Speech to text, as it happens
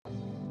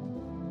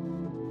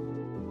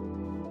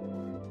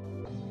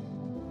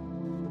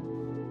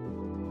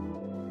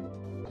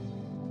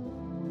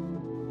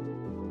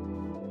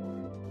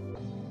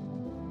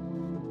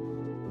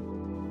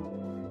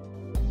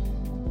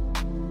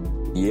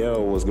Yo,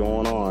 what's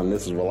going on?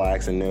 This is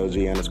Relaxing No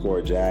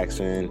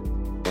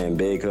G_Jackson and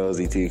Big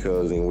Cozy Too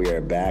Cozy, and we are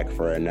back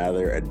for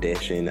another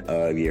edition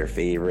of your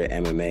favorite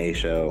MMA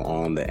show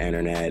on the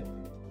internet,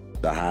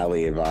 the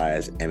Highly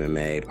Advised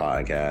MMA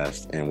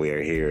podcast, and we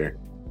are here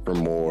for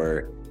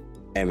more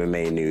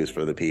MMA news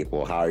for the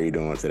people. How are you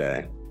doing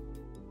today?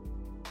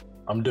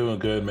 I'm doing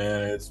good,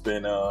 man. It's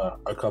been a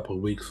couple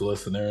of weeks,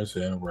 listeners,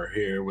 and we're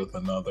here with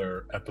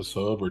another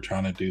episode. We're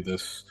trying to do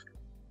this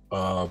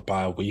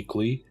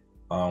bi-weekly.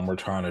 We're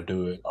trying to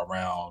do it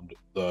around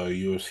the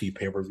UFC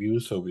pay-per-view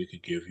so we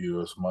could give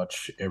you as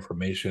much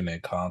information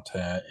and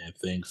content and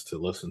things to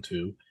listen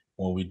to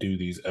when we do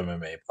these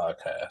MMA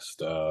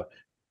podcasts.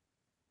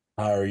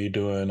 How are you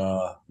doing,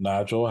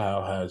 Nigel?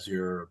 How has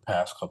your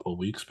past couple of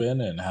weeks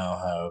been, and how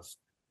have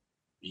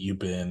you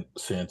been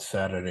since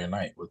Saturday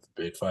night with the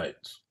big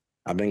fights?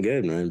 I've been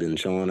good, man. Been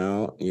chilling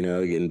out,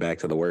 getting back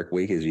to the work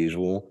week as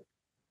usual.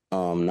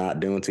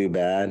 Not doing too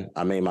bad.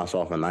 I made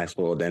myself a nice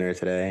little dinner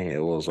today. It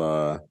was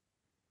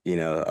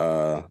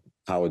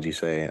how would you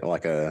say it?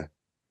 Like a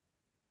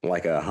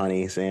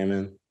honey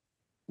salmon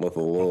with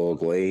a little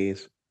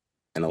glaze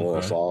and a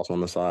little sauce on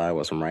the side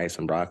with some rice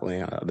and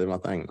broccoli. I did my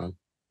thing, man.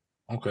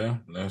 Okay,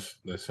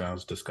 that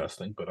sounds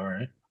disgusting, but all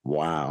right.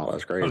 Wow,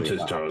 that's crazy. I'm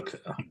just joking.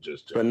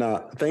 But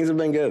no, things have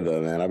been good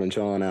though, man. I've been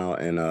chilling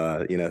out, and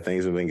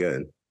things have been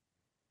good.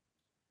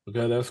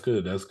 Okay, that's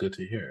good. That's good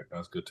to hear.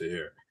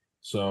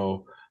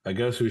 So I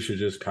guess we should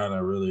just kind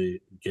of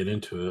really get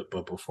into it.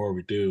 But before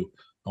we do,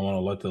 I want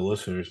to let the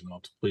listeners know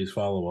to please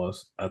follow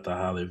us at the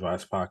Highly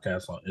Advised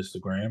Podcast on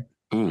Instagram,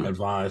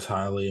 Advise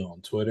Highly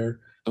on Twitter,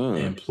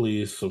 and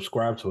please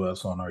subscribe to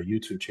us on our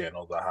YouTube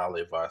channel, the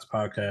Highly Advised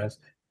Podcast.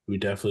 We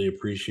definitely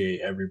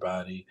appreciate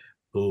everybody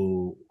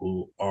who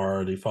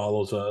already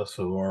follows us,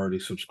 who already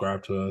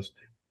subscribed to us.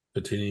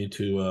 Continue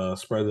to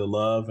spread the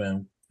love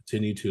and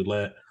continue to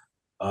let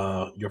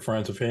your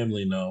friends and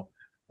family know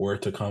where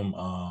to come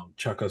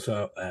check us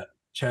out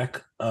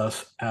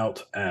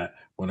at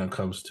when it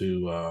comes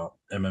to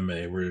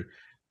MMA.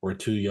 We're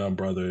two young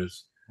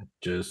brothers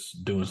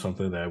just doing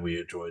something that we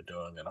enjoy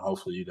doing, and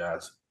hopefully you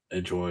guys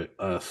enjoy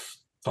us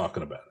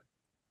talking about it.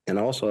 And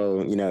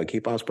also,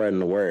 keep on spreading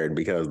the word,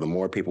 because the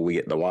more people we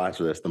get to watch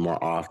this, the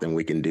more often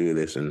we can do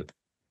this and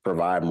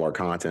provide more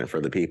content for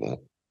the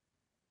people.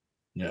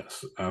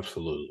 Yes,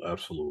 absolutely.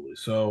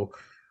 So,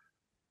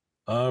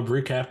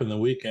 recapping the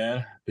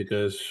weekend,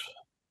 because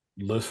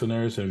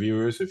listeners and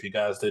viewers, if you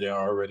guys didn't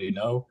already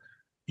know,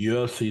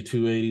 UFC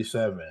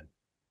 287,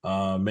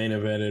 main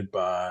evented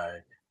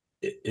by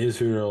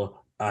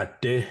Israel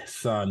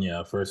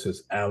Adesanya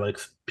versus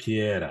Alex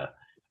Pereira.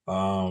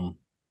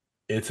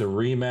 It's a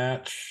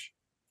rematch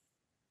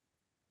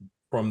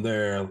from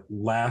their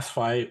last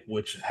fight,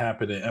 which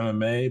happened in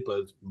MMA,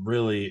 but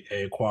really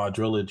a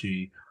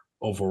quadrilogy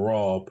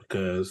overall,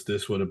 because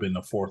this would have been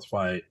the fourth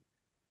fight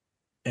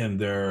in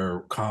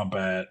their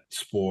combat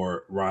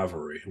sport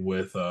rivalry,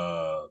 with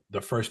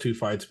the first two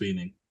fights being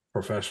in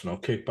professional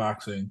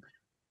kickboxing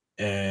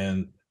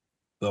and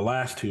the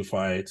last two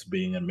fights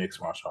being in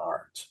mixed martial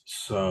arts.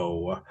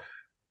 So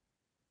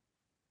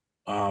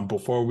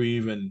before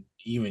we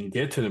even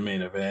get to the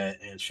main event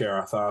and share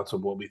our thoughts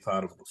of what we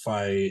thought of the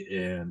fight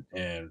and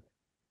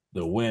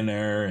the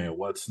winner and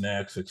what's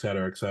next, et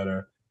cetera,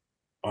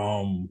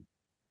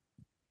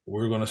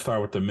 we're going to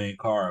start with the main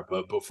card.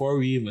 But before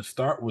we even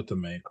start with the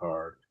main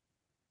card,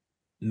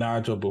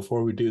 Nigel,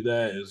 before we do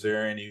that, is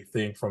there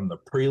anything from the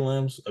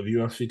prelims of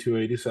UFC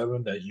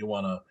 287 that you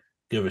want to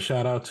give a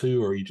shout out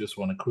to, or you just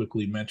want to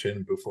quickly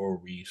mention before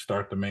we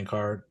start the main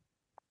card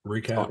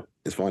recap?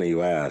 It's funny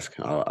you ask.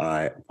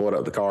 I pulled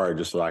up the card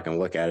just so I can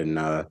look at it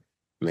and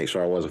make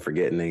sure I wasn't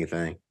forgetting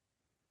anything.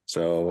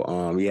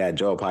 So,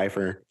 Joe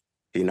Pyfer,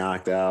 he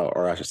knocked out,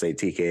 or I should say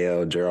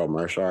TKO, Gerald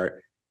Meerschaert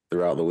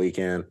throughout the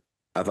weekend.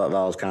 I thought that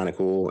was kind of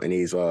cool, and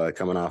he's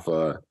coming off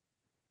a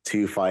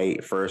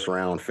 2-fight first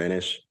round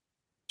finish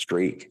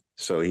streak,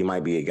 so he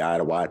might be a guy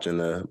to watch in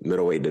the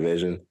middleweight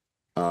division.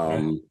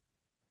 Kelvin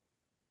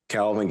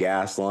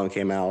Gastelum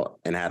came out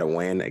and had a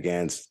win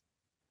against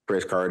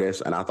Chris Curtis,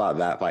 and I thought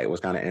that fight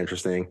was kind of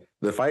interesting.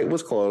 The fight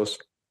was close,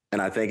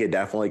 and I think it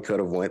definitely could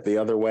have went the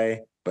other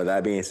way. But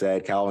that being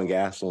said, Kelvin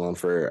Gastelum,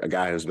 for a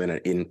guy who's been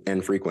an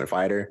infrequent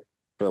fighter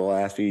for the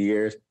last few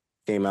years,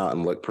 came out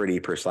and looked pretty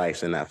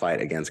precise in that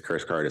fight against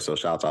Chris Curtis. So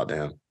shouts out to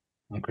him.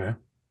 Okay.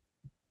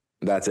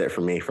 That's it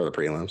for me for the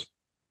prelims.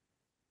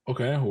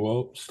 Okay,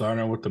 well,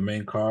 starting with the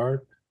main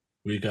card,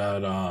 we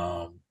got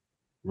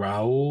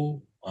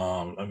Raul.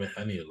 I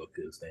need to look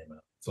his name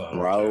up. So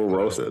Raul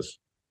Rosas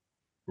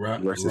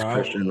versus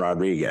Christian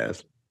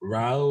Rodriguez.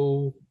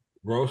 Raul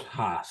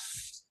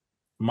Rojas.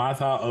 My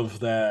thought of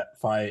that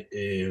fight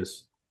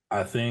is,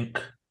 I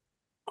think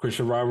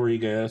Christian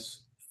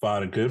Rodriguez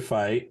fought a good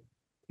fight.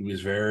 He was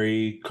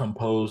very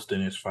composed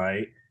in his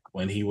fight.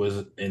 When he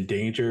was in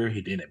danger,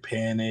 he didn't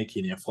panic.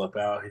 He didn't flip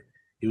out.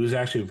 He was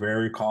actually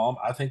very calm.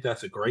 I think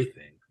that's a great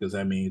thing, because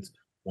that means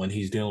when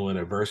he's dealing with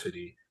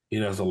adversity, he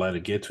doesn't let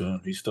it get to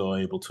him. He's still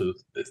able to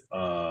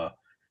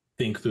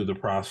think through the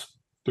process,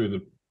 through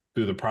the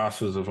through the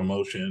process of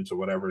emotions or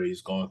whatever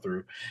he's going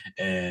through,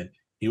 and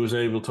he was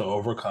able to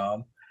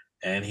overcome.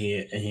 And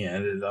he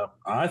ended up.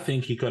 I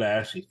think he could have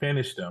actually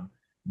finished him,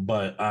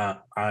 but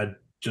I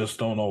just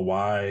don't know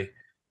why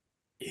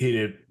he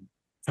didn't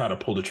try to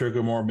pull the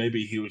trigger more.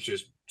 Maybe he was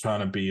just trying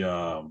to be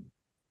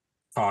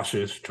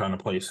cautious, trying to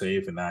play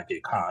safe and not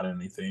get caught in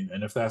anything.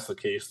 And if that's the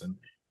case, then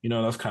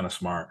that's kind of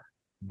smart.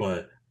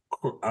 But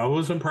I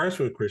was impressed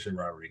with Christian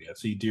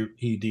Rodriguez.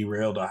 He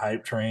derailed a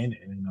hype train,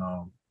 and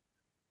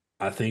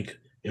I think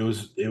it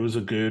was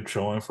a good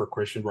showing for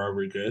Christian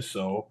Rodriguez.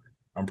 So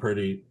I'm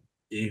pretty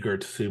eager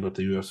to see what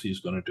the UFC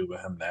is going to do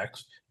with him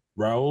next.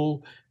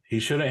 Raul, he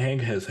shouldn't hang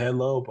his head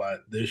low,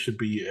 but there should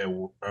be a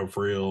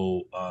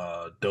real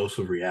dose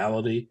of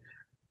reality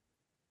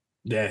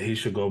that he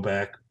should go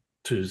back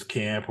to his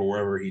camp or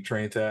wherever he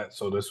trains at,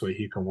 so this way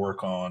he can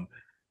work on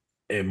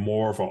a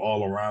more of an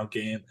all around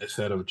game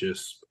instead of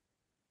just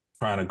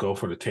trying to go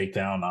for the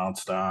takedown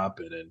nonstop.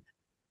 And then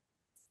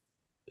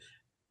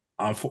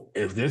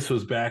if this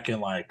was back in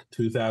like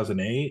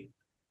 2008,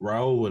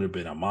 Raul would have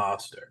been a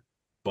monster.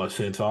 But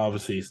since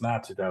obviously it's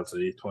not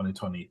 2008,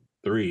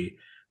 2023,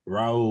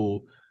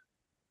 Raul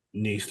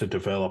needs to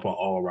develop an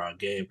all around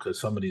game because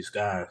some of these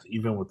guys,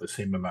 even with the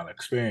same amount of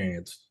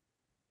experience,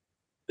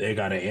 they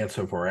got to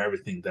answer for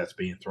everything that's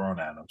being thrown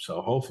at them.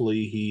 So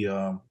hopefully he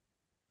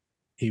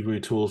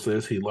retools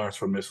this, he learns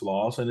from his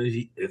loss, and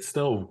it's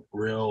still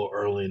real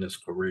early in his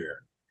career.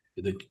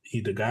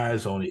 The guy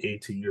is only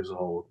 18 years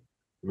old,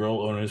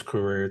 real early in his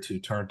career to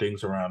turn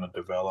things around and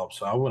develop.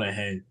 So I wouldn't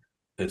hang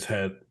his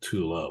head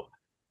too low.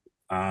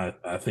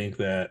 I think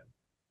that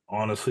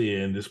honestly,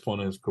 in this point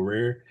in his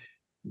career,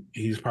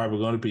 he's probably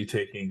going to be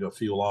taking a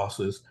few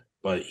losses,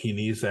 but he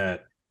needs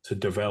that to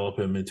develop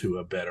him into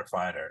a better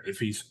fighter.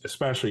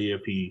 Especially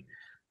if he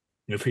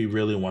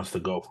really wants to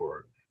go for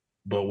it.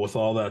 But with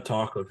all that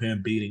talk of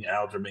him beating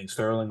Aljamain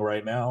Sterling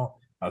right now,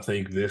 I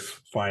think this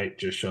fight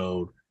just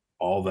showed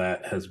all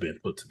that has been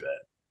put to bed.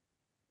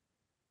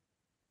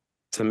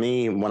 To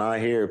me, when I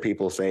hear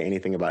people say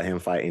anything about him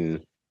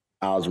fighting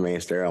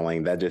Aljamain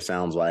Sterling, that just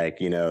sounds like,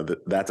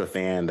 that's a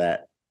fan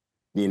that,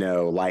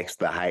 likes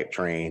the hype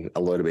train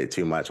a little bit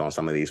too much on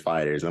some of these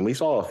fighters. And we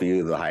saw a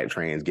few of the hype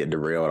trains get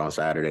derailed on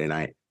Saturday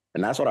night.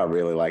 And that's what I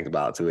really liked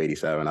about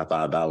 287. I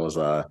thought that was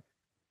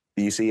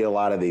you see a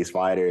lot of these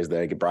fighters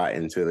that get brought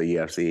into the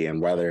UFC,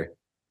 and whether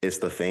it's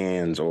the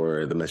fans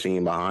or the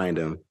machine behind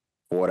them,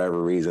 for whatever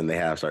reason, they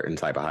have certain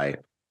type of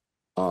hype.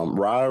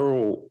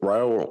 Raul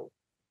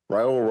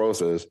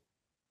Rosas,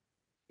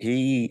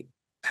 he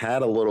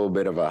had a little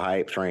bit of a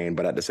hype train,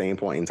 but at the same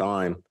point in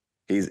time,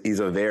 he's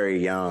a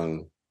very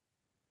young,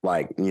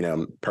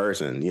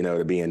 person,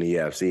 to be in the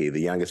UFC, the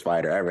youngest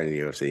fighter ever in the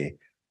UFC.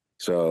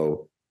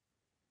 So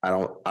I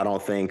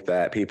don't think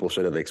that people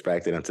should have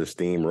expected him to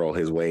steamroll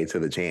his way to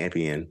the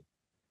champion,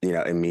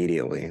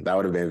 immediately. That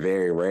would have been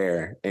very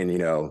rare and,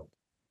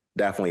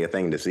 definitely a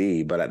thing to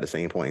see. But at the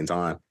same point in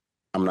time,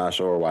 I'm not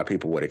sure why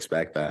people would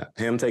expect that.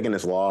 Him taking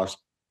this loss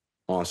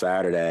on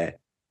Saturday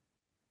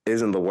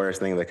isn't the worst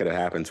thing that could have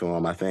happened to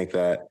him. I think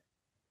that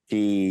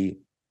he,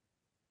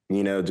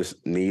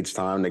 just needs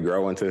time to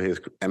grow into his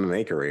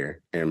MMA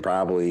career, and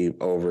probably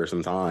over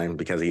some time,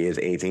 because he is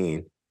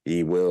 18,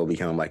 he will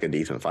become like a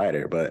decent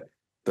fighter. But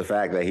the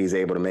fact that he's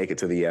able to make it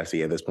to the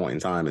UFC at this point in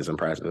time is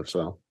impressive.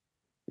 So,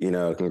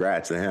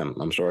 congrats to him.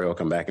 I'm sure he'll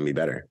come back and be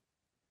better.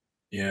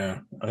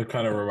 Yeah, it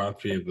kind of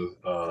reminds me of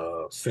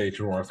the Sage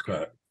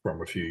Northcutt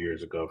from a few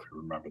years ago, if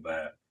you remember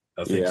that.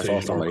 I think Yeah, I saw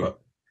Sage somebody. Northcutt,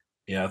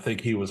 yeah, I think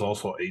he was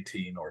also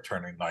 18 or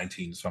turning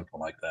 19, something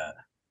like that.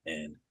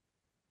 And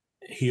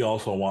he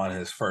also won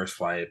his first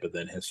fight, but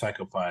then his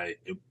second fight,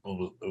 it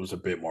was a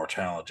bit more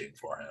challenging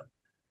for him.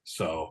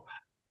 So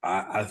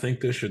I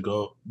think this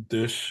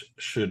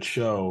should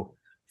show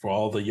for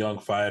all the young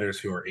fighters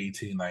who are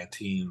 18,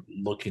 19,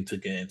 looking to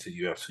get into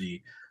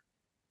UFC,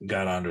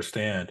 got to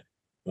understand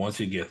once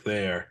you get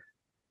there,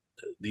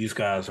 these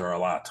guys are a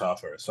lot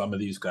tougher. Some of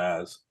these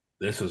guys,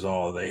 this is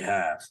all they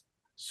have.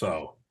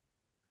 So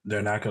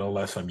they're not going to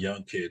let some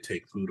young kid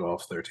take food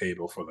off their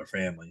table for their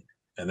family.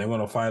 And they're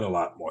going to fight a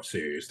lot more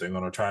serious. They're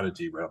going to try to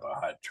derail the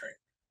hype train.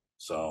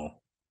 So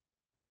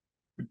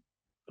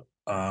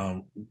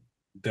um,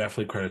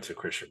 definitely credit to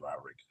Christian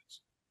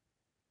Rodriguez.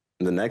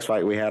 The next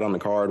fight we had on the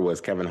card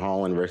was Kevin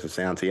Holland versus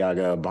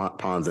Santiago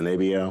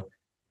Ponzinibbio,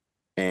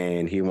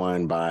 and he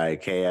won by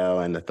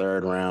KO in the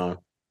third round.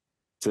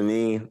 To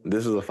me,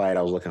 this is a fight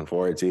I was looking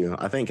forward to.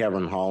 I think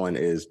Kevin Holland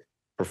is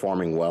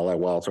performing well at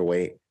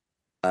welterweight.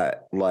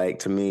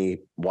 To me,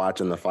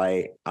 watching the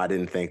fight, I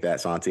didn't think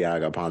that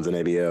Santiago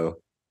Ponzinibbio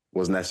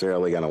was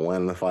necessarily going to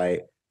win the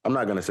fight. I'm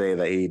not going to say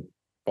that he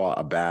fought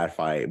a bad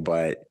fight,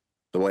 but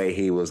the way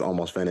he was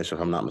almost finished, if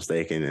I'm not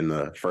mistaken, in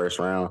the first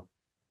round,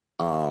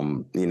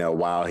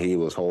 while he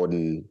was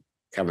holding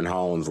Kevin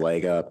Holland's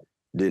leg up,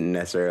 didn't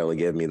necessarily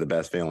give me the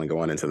best feeling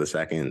going into the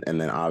second. And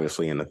then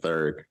obviously in the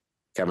third,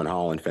 Kevin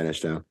Holland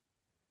finished him.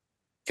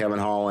 Kevin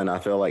Holland, I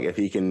feel like if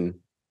he can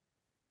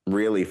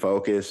really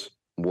focus,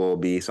 will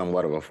be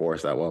somewhat of a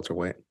force at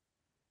welterweight.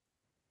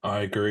 I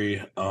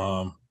agree.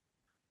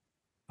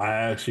 I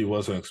actually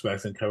wasn't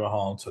expecting Kevin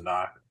Holland to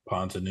knock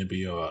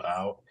Ponzinibbio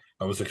out.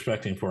 I was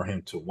expecting for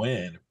him to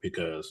win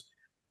because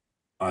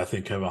I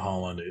think Kevin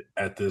Holland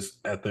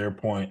at their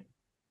point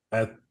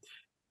at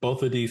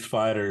both of these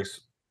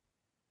fighters,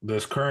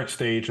 this current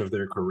stage of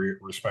their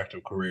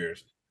respective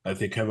careers, I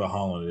think Kevin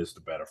Holland is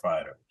the better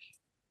fighter.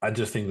 I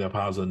just think that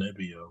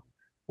Ponzinibbio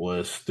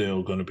was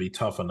still going to be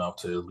tough enough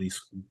to at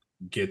least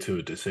get to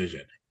a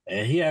decision.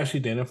 And he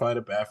actually didn't fight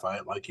a bad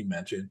fight, like you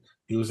mentioned.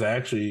 He was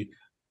actually,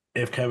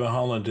 if Kevin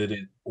Holland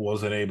didn't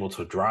wasn't able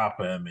to drop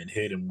him and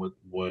hit him with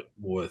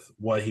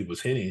what he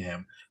was hitting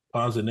him,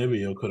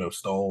 Ponzinibbio could have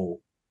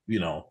stole, you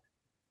know,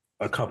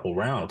 a couple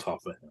rounds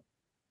off of him.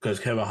 Because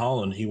Kevin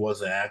Holland, he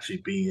wasn't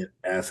actually being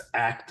as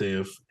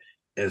active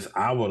as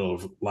I would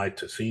have liked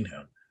to seen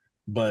him.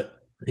 But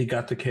he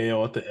got the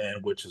KO at the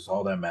end, which is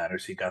all that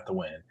matters. He got the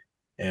win.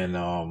 And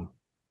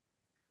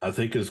I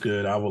think it's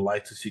good. I would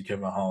like to see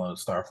Kevin Holland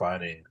start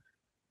fighting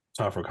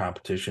tougher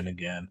competition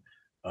again.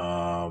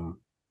 Um,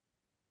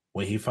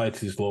 when he fights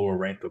these lower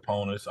ranked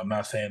opponents, I'm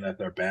not saying that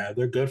they're bad.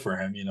 They're good for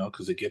him,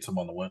 because it gets him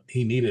on the win.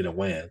 He needed a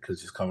win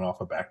because he's coming off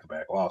of back to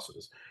back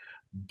losses.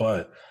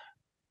 But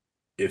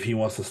if he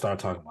wants to start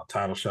talking about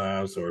title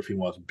shots or if he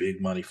wants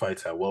big money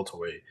fights at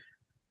welterweight,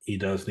 he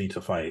does need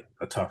to fight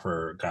a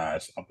tougher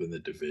guys up in the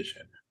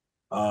division.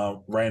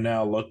 Right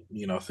now, look,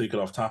 thinking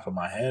off top of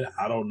my head,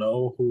 I don't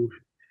know who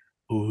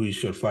he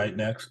should fight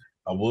next.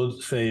 I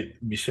would say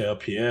Michel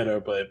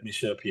Pieta, but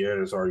Michel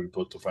Pieta is already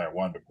booked to fight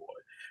Wonder Boy,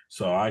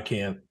 so I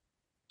can't.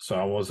 So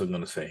I wasn't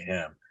going to say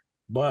him,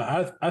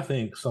 but I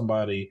think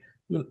somebody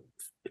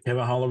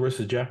Kevin Holland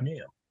versus Jeff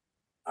Neal.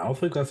 I don't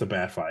think that's a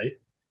bad fight.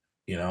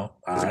 It's a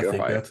I good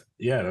think fight.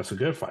 that's a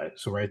good fight.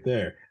 So right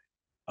there,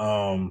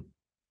 um,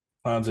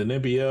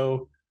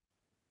 Ponzinibbio.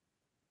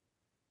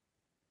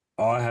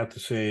 All I have to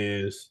say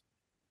is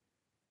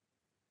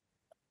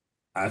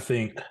I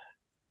think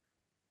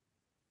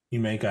he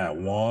may got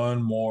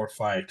one more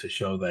fight to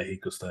show that he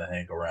could still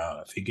hang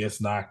around. If he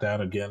gets knocked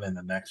out again in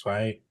the next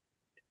fight,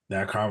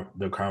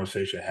 the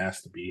conversation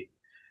has to be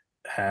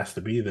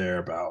there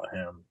about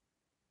him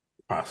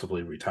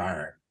possibly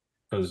retiring.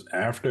 Because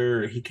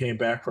after he came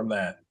back from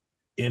that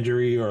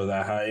injury or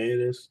that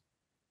hiatus,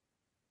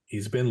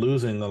 he's been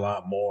losing a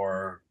lot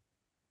more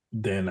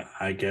than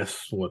I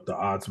guess what the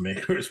odds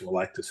makers would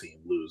like to see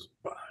him lose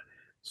by.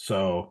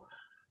 So,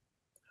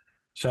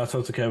 shouts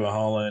out to Kevin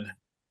Holland,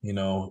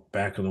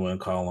 back in the win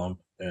column,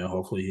 and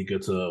hopefully he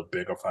gets a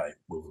bigger fight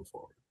moving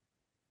forward.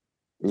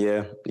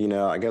 Yeah,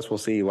 I guess we'll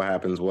see what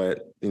happens with,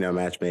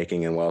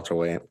 matchmaking in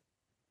welterweight.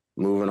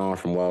 Moving on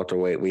from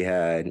welterweight, we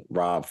had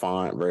Rob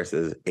Font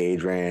versus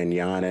Adrian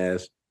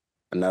Yanez.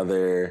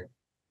 Another,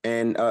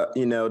 and,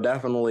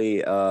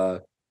 definitely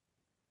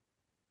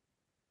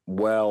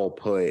well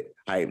put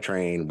hype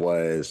train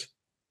was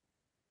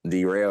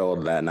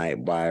derailed that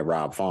night by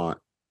Rob Font.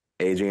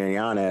 Adrian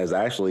Yanez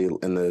actually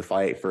in the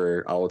fight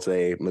for, I would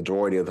say,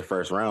 majority of the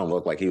first round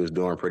looked like he was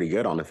doing pretty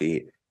good on the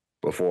feet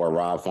before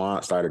Rob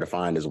Font started to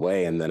find his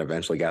way and then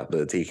eventually got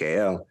the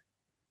TKO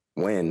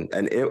win.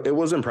 And it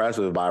was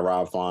impressive by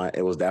Rob Font.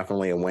 It was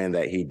definitely a win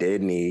that he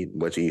did need,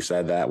 which he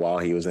said that while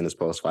he was in his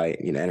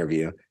post-fight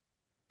interview.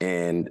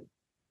 And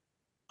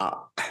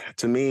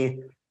to me,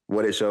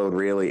 what it showed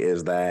really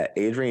is that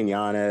Adrian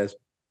Yanez,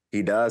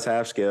 he does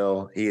have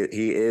skill. He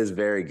is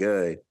very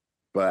good,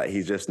 but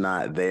he's just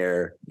not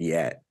there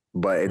yet.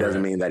 But it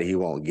doesn't mean that he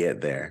won't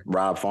get there.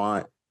 Rob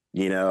Font,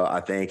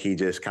 I think he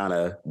just kind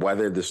of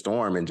weathered the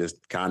storm and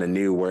just kind of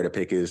knew where to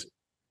pick his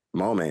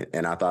moment.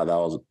 And I thought that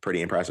was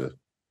pretty impressive.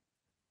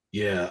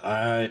 Yeah,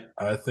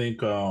 I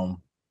think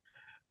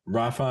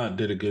Rob Font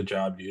did a good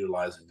job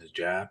utilizing his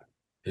jab.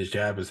 His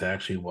jab is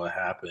actually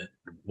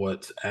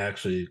what's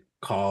actually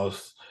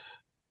caused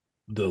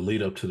the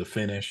lead up to the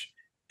finish.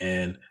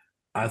 And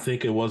I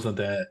think it wasn't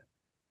that.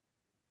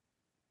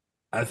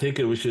 I think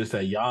it was just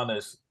that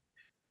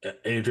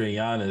Adrian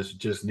Giannis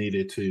just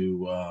needed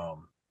to.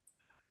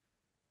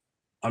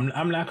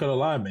 I'm not gonna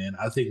lie, man.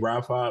 I think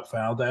Rafa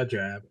found that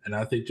jab, and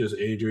I think just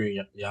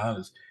Adrian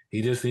Giannis,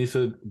 he just needs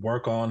to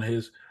work on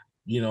his.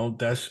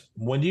 That's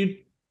when you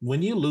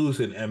lose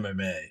in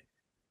MMA,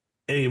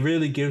 it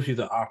really gives you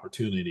the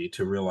opportunity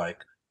to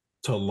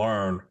to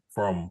learn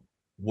from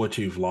what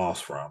you've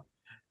lost from,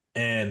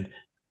 and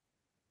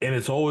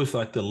it's always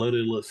like the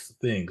littlest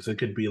things. It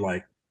could be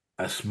like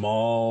a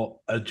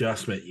small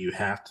adjustment you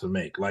have to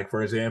make. Like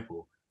for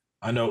example,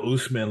 I know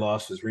Usman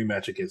lost his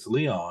rematch against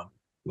Leon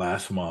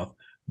last month,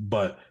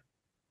 but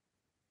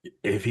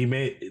if he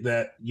made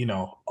that,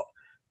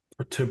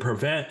 to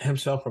prevent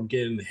himself from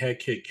getting the head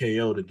kick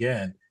KO'd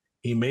again,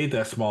 he made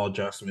that small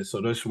adjustment. So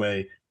this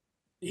way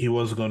he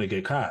wasn't going to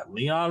get caught.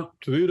 Leon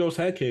threw those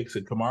head kicks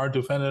and Kamara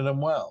defended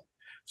him well.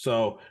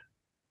 So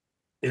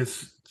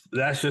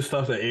that's just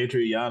stuff that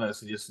Adrian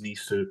Giannis just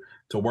needs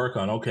to work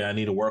on. Okay, I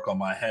need to work on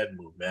my head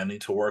movement. I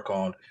need to work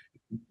on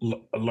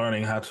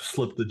learning how to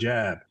slip the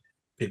jab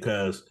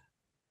because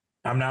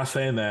I'm not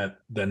saying that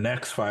the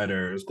next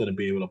fighter is going to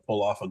be able to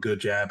pull off a good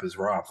jab as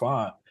Rob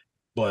Font,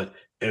 But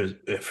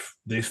if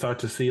they start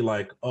to see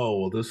like, oh,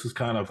 well, this is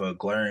kind of a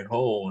glaring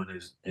hole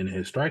in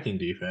his striking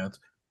defense,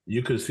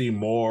 you could see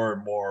more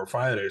and more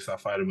fighters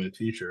that fight him in the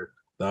future.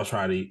 They'll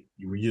try to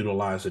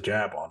utilize a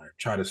jab on her,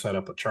 try to set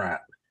up a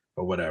trap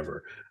or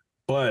whatever.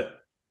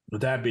 But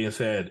with that being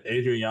said,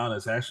 Adrian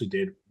Yanez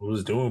actually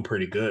was doing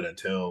pretty good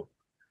until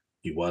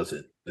he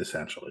wasn't,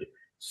 essentially.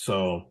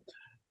 So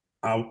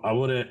I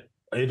wouldn't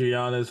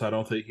Adrianus. I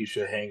don't think he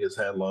should hang his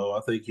head low.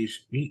 I think he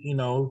should,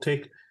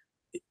 take.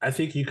 I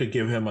think you could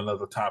give him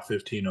another top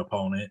 15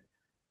 opponent.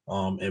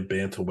 In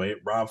bantamweight,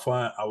 Rob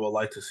Font. I would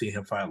like to see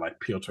him fight like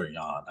Piotr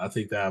Jan. I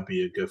think that would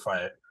be a good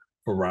fight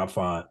for Rob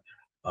Font.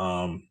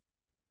 Um,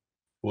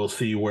 we'll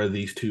see where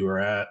these two are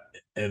at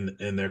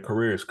in their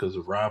careers, because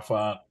if Rob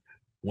Font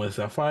wins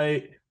that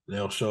fight,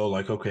 they'll show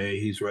like, okay,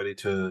 he's ready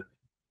to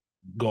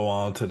go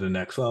on to the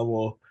next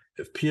level.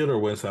 If Peter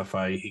wins that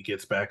fight, he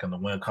gets back in the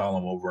win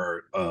column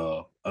over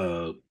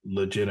a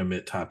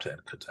legitimate top 10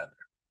 contender.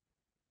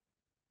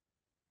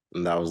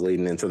 And that was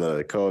leading into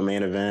the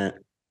co-main event.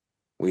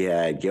 We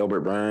had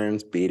Gilbert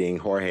Burns beating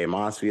Jorge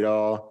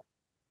Masvidal,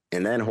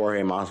 and then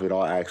Jorge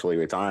Masvidal actually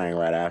retiring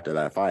right after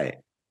that fight.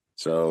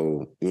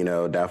 So,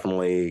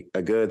 definitely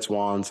a good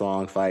swan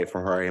song fight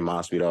for Jorge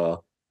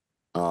Masvidal.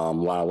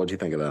 Wow, what'd you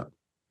think of that?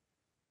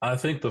 I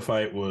think the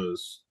fight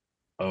was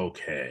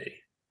okay.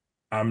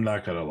 I'm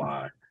not gonna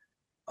lie.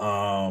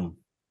 Um,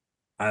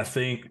 I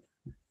think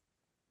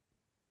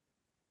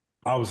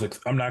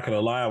I'm not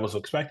gonna lie. I was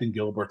expecting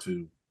Gilbert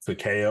to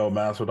KO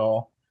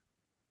Masvidal.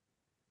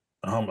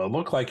 It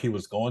looked like he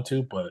was going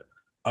to, but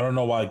I don't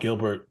know why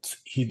Gilbert.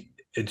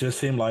 It just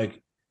seemed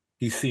like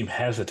he seemed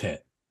hesitant.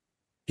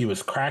 He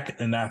was cracking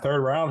in that third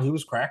round. He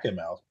was cracking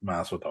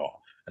Masvidal,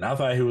 and I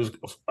thought he was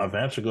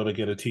eventually going to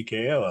get a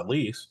TKO at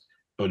least,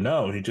 but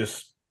no, he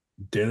just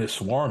didn't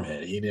swarm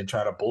him. He didn't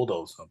try to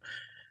bulldoze him.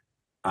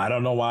 I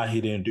don't know why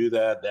he didn't do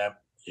that.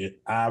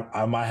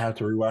 I might have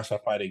to rewatch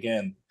that fight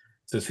again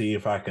to see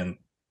if I can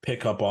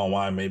pick up on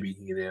why maybe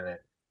he didn't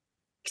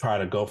try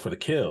to go for the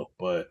kill.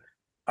 But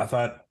I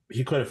thought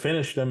he could have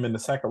finished him in the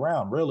second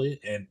round, really,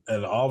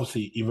 and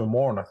obviously even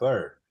more in the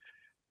third.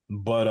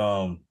 But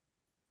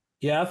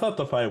yeah, I thought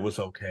the fight was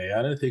okay.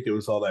 I didn't think it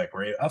was all that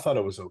great. I thought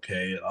it was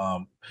okay.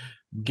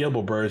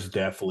 Gilbert Burns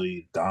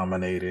definitely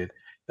dominated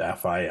that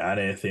fight. I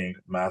didn't think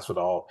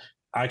Masvidal.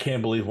 I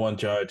can't believe one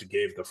judge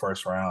gave the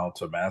first round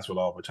to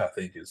Masvidal, which I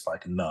think is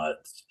like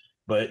nuts.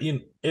 But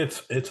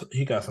it's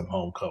he got some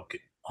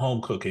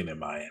home cooking in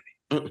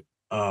Miami.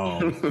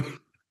 Um,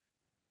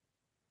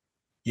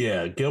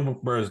 yeah,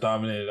 Gilbert Burns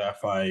dominated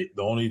that fight.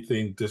 The only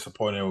thing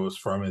disappointing was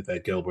from it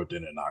that Gilbert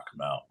didn't knock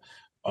him out.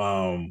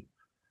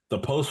 The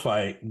post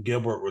fight,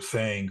 Gilbert was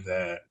saying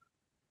that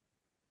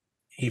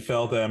he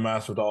felt that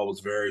Masvidal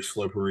was very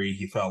slippery.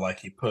 He felt like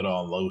he put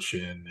on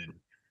lotion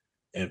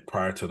and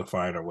prior to the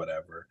fight or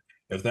whatever.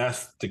 If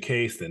that's the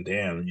case, then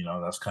damn,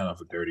 that's kind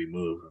of a dirty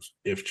move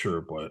if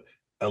true, but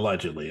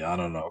allegedly, I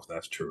don't know if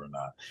that's true or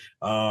not.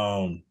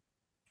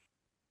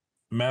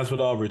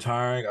 Masvidal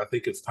retiring, I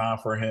think it's time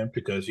for him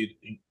because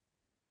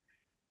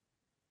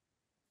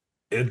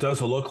it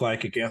doesn't look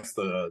like against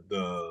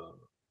the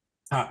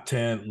top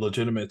 10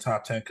 legitimate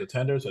top 10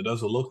 contenders, it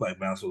doesn't look like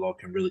Masvidal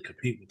can really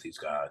compete with these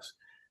guys.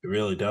 It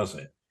really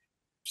doesn't.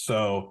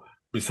 So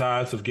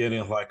besides of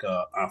getting like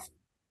a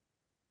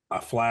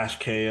flash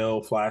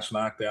KO, flash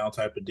knockdown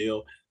type of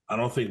deal, I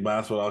don't think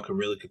Masvidal can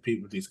really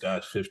compete with these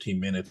guys 15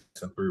 minutes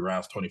and 3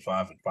 rounds,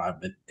 25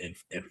 and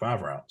in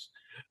 5 rounds.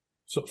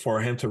 So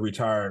for him to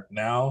retire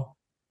now,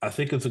 I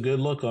think it's a good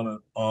look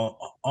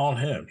on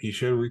him. He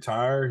should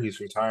retire.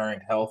 He's retiring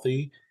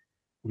healthy.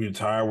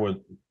 Retire with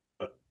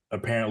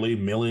apparently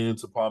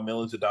millions upon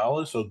millions of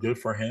dollars. So good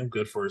for him.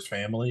 Good for his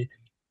family.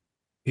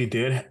 He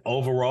did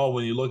overall,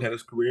 when you look at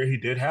his career, he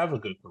did have a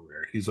good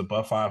career. He's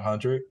above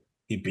 500.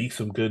 He beat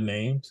some good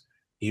names.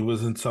 He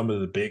was in some of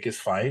the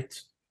biggest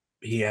fights.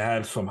 He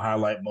had some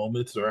highlight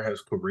moments during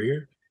his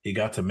career. He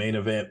got to main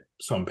event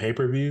some pay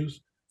per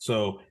views.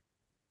 So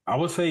I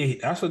would say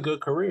that's a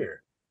good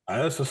career.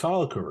 That's a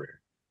solid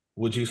career.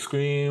 Would you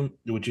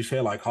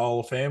say like Hall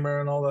of Famer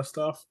and all that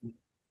stuff?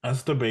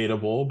 That's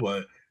debatable,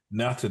 but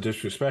not to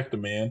disrespect the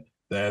man.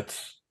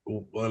 That's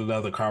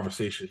another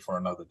conversation for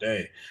another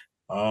day.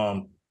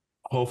 Um,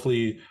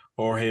 hopefully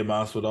Jorge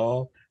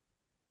Masvidal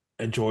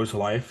enjoys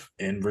life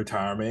in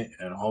retirement,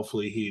 and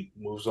hopefully he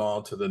moves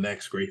on to the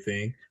next great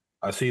thing.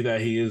 I see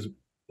that he is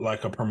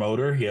like a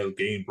promoter. He has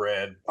game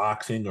bred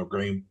boxing or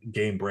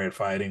game bred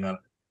fighting.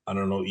 I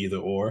don't know either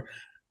or,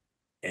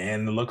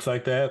 and it looks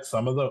like that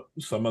some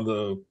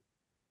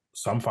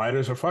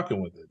fighters are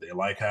fucking with it. They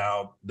like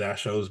how that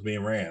show's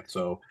being ran.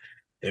 So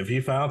if he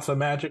found some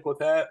magic with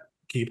that,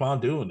 keep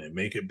on doing it.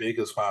 Make it big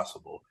as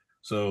possible.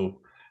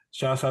 So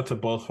shouts out to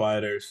both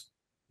fighters.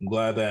 I'm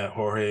glad that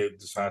Jorge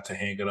decided to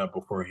hang it up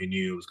before he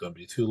knew it was going to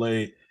be too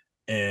late.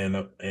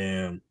 And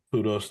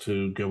kudos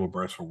to Gilbert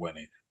Burns for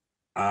winning.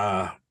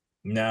 Uh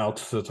Now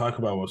to talk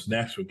about what's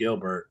next for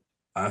Gilbert,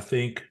 I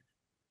think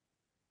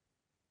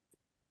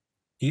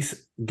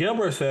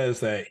Gilbert says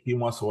that he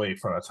wants to wait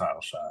for a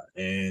title shot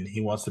and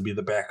he wants to be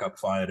the backup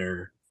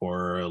fighter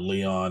for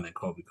Leon and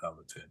Kobe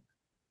Covington.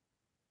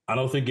 I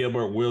don't think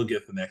Gilbert will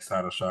get the next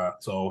title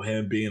shot. So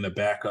him being a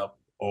backup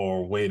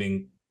or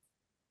waiting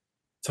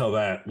till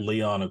that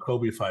Leon and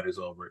Kobe fight is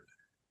over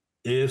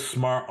is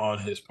smart on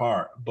his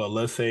part. But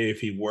let's say if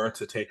he were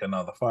to take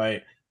another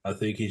fight, I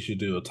think he should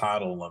do a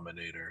title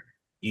eliminator,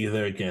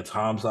 either against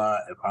Hamza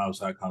if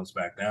Hamza comes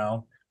back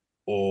down,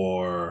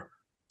 or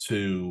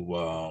to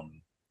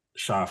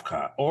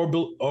Shafkat or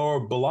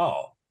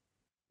Bilal.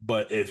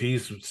 But if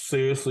he's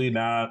seriously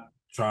not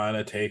trying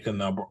to take a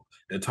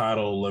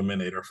title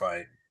eliminator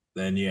fight,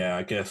 then yeah,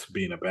 I guess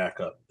being a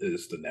backup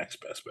is the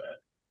next best bet.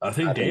 I I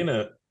think think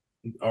Dana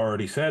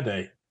already said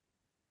that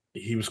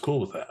he was cool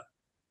with that.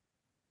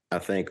 I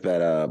think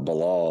that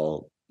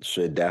Bilal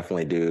should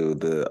definitely do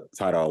the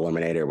title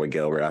eliminator with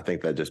Gilbert. I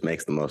think that just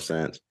makes the most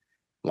sense.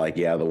 Like,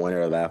 yeah, the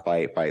winner of that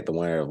fight the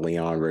winner of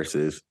Leon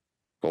versus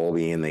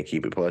Colby, and they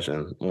keep it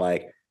pushing.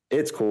 Like,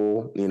 it's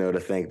cool, to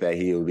think that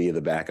he would be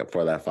the backup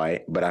for that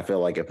fight. But I feel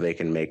like if they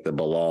can make the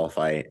Bilal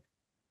fight,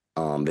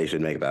 they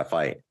should make that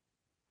fight.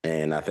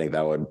 And I think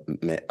that would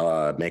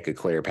make a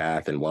clear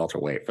path in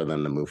welterweight for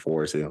them to move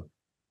forward to.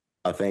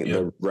 I think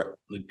Yep.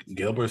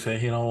 Gilbert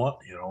said he don't want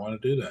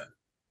to do that.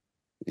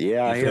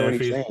 yeah, He I hear said what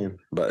if he's he's saying,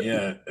 but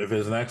if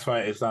his next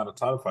fight is not a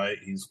title fight,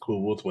 he's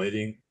cool with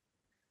waiting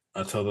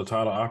until the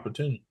title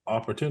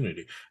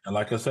opportunity. And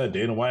like I said,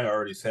 Dana White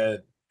already said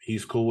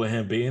he's cool with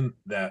him being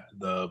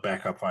the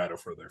backup fighter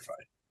for their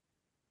fight.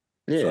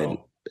 yeah,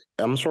 So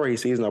I'm sure he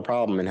sees no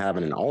problem in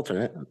having an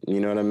alternate. You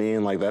know what I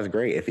mean? Like, that's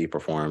great if he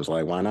performs.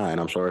 Like, why not? And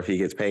I'm sure if he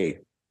gets paid,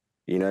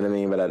 you know what I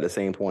mean? But at the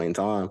same point in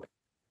time,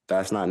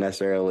 that's not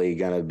necessarily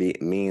gonna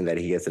mean that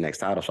he gets the next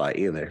title shot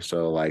either.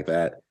 So like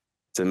that,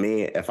 to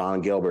me, if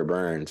I'm Gilbert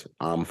Burns,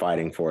 I'm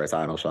fighting for a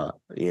title shot.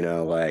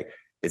 Like,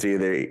 it's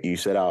either you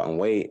sit out and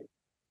wait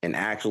and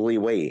actually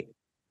wait,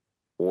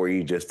 or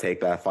you just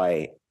take that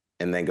fight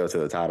and then go to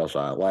the title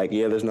shot. Like,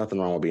 yeah, there's nothing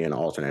wrong with being an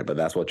alternate, but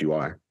that's what you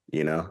are, at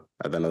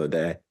the end of the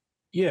day.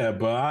 yeah,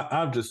 but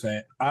I'm just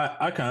saying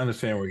I can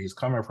understand where he's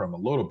coming from a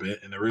little bit,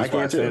 and the I reason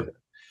why I can said too.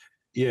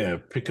 yeah,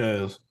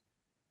 because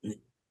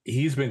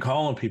he's been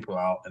calling people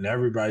out, and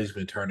everybody's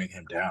been turning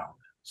him down.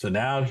 So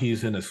now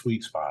he's in a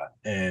sweet spot,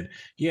 and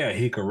yeah,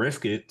 he could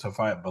risk it to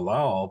fight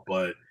Bilal,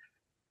 but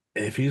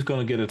if he's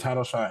going to get a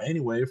title shot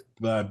anyway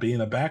by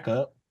being a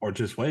backup or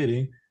just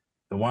waiting,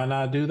 then why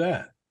not do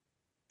that?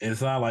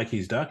 It's not like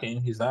he's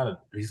ducking. He's not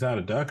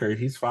a ducker.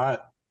 He's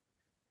fought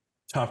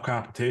tough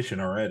competition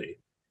already,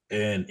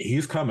 and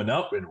he's coming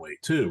up in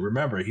weight too.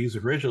 Remember, he's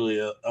originally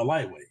a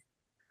lightweight,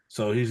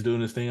 so he's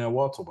doing his thing at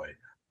welterweight.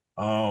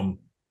 Um,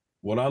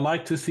 would I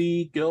like to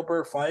see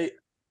Gilbert fight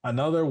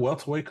another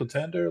welterweight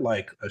contender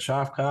like a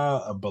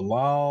Shafka, a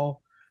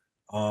Bilal,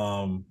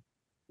 um,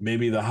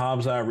 maybe the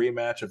Hamza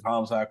rematch if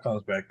Hamza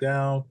comes back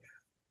down?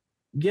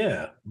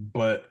 Yeah,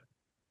 but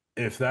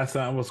if that's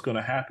not what's going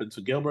to happen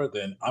to Gilbert,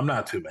 then I'm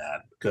not too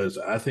mad because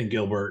I think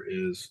Gilbert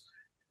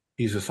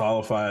he's a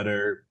solid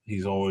fighter.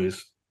 He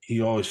always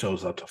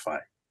shows up to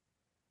fight.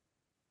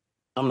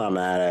 I'm not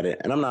mad at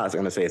it. And I'm not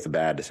going to say it's a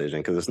bad decision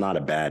because it's not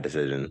a bad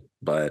decision,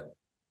 but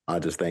I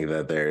just think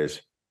that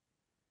there's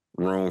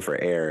room for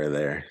error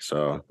there.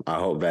 So I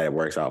hope that it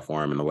works out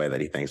for him in the way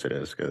that he thinks it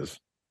is because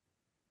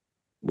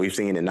we've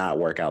seen it not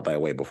work out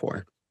that way before.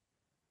 It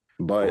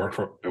But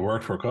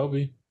worked for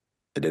Kobe.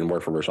 it didn't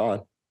work for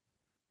Rashad.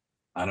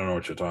 I don't know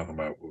what you're talking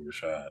about with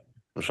Rashad.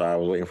 Rashad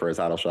was waiting for a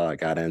title shot,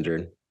 got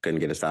injured, couldn't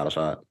get his title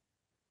shot.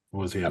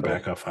 Was he a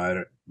backup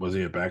fighter? Was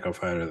he a backup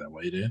fighter that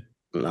weighed in?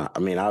 I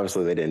mean,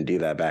 obviously they didn't do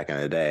that back in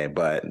the day,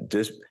 but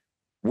just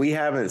we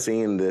haven't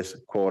seen this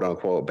quote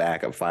unquote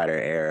backup fighter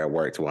era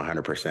work to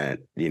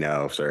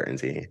 100%,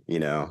 certainty,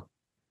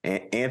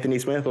 Anthony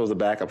Smith was a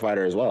backup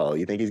fighter as well.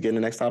 You think he's getting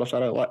the next title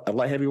shot at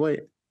light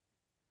heavyweight?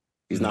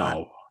 He's not.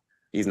 No,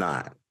 He's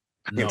not.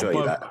 I can no, tell you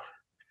but that.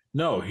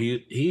 no, he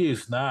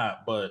is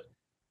not. But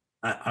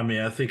I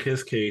mean, I think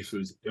his case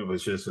was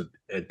just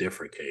a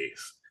different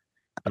case.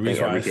 I The think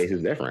reason why every case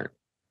is different.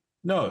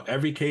 no,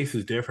 every case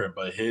is different,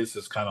 but his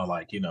is kind of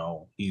like he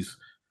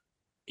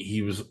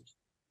was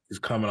he's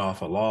coming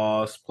off a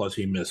loss, plus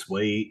he missed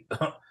weight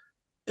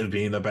and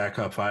being a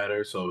backup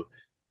fighter, so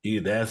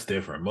that's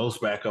different.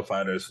 Most backup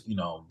fighters,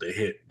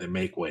 they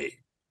make weight,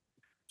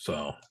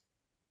 so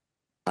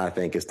I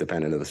think it's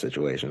dependent of the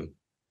situation.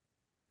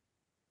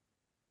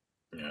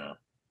 yeah,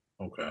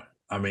 okay.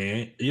 I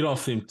mean, you don't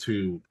seem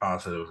too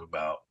positive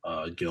about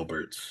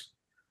Gilbert's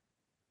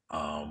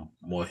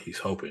what he's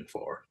hoping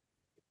for.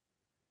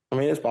 I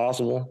mean, it's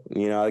possible.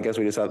 I guess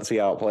we just have to see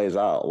how it plays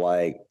out.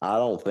 Like, I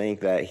don't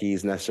think that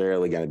he's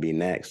necessarily going to be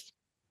next.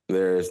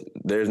 There's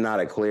not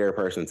a clear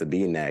person to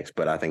be next,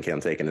 but I think him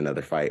taking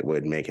another fight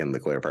would make him the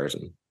clear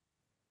person.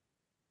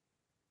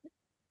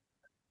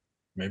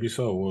 Maybe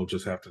so. We'll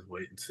just have to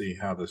wait and see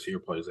how this year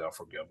plays out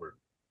for Gilbert.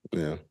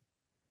 Yeah.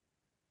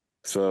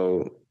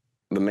 So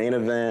the main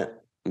event,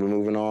 we're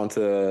moving on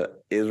to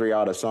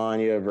Israel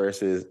Adesanya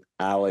versus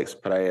Alex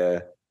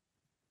Pereira.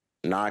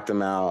 Knocked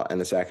him out in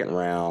the second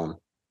round.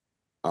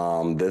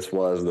 This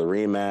was the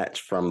rematch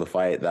from the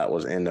fight that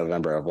was in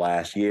November of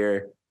last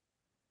year.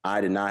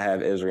 I did not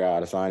have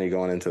Israel Adesanya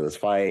going into this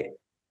fight.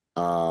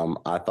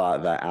 I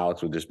thought that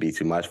Alex would just be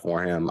too much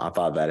for him. I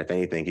thought that if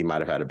anything, he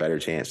might have had a better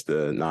chance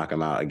to knock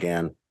him out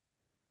again,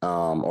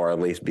 or at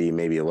least be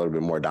maybe a little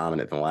bit more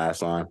dominant than last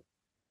time.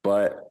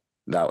 But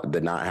that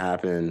did not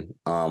happen.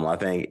 I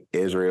think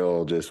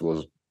Israel just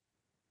was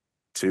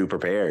too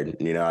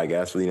prepared, I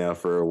guess,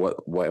 for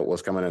what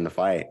was coming in the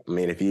fight. I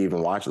mean, if you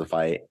even watch the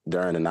fight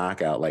during the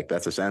knockout, like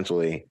that's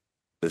essentially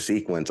the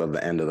sequence of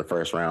the end of the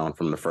first round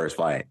from the first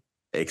fight,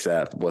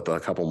 except with a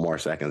couple more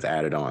seconds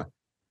added on.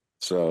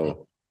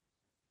 So,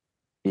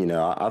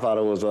 I thought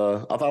it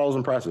was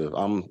impressive.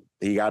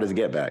 He got his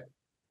get back.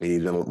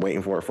 He's been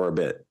waiting for it for a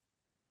bit.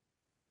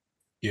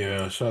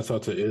 Yeah, shouts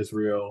out to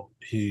Israel.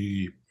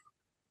 He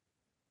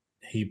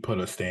put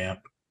a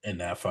stamp in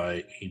that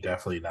fight. He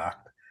definitely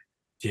knocked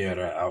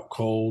Tierra out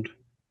cold.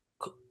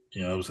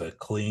 It was a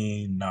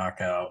clean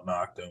knockout,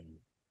 knocked him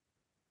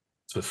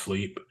to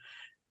sleep.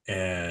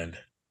 And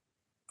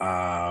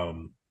now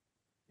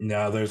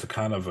there's a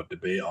kind of a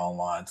debate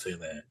online saying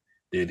that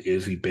did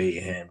Izzy bait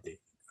him? Did he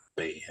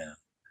bait him?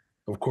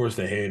 Of course,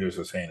 the haters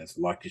are saying it's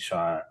a lucky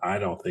shot. I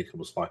don't think it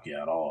was lucky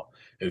at all.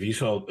 If you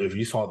saw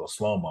the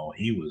slow mo,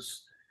 he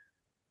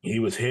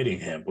was hitting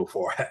him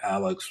before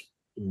Alex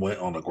went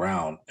on the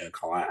ground and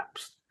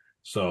collapsed.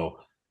 So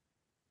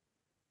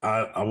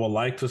I would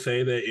like to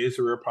say that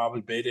Israel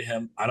probably baited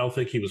him. I don't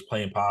think he was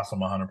playing possum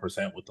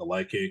 100% with the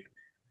leg kick.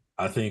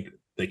 I think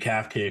the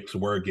calf kicks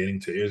were getting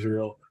to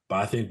Israel, but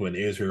I think when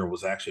Israel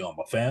was actually on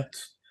the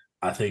fence,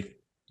 I think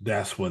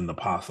that's when the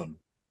possum.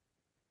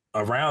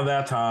 Around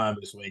that time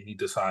is when he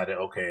decided,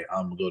 okay,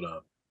 I'm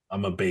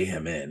gonna bait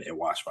him in and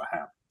watch what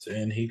happens,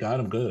 and he got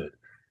him good.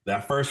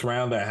 That first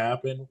round that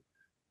happened,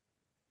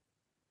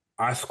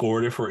 I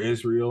scored it for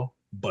Israel,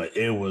 but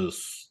it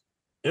was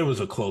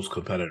a close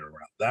competitive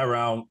round. That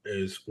round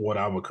is what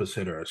I would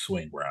consider a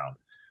swing round,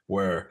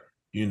 where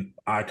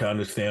I can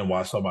understand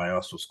why somebody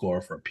else would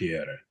score for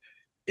Pierre.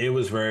 It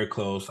was very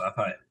close. I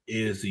thought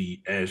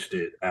Izzy edged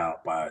it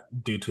out by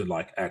due to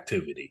like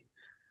activity.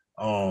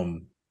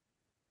 Um,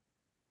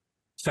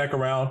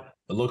 Second round,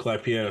 it looked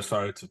like Pierre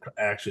started to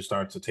actually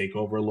start to take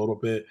over a little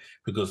bit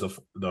because of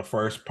the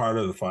first part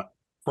of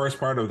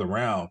the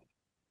round,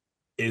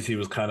 Izzy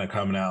was kind of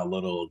coming out a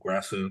little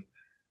aggressive,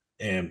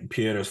 and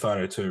Pierre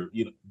started to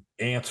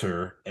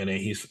answer, and then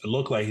it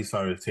looked like he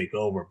started to take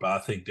over. But I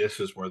think this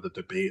is where the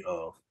debate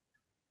of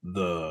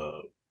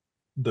the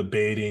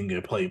debating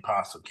and playing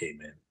possum came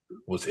in.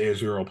 Was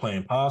Israel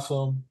playing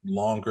possum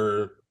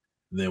longer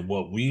than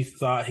what we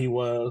thought he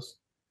was,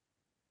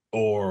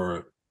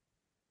 or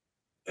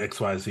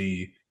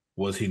XYZ,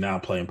 was he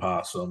not playing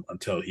possum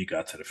until he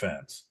got to the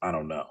fence? I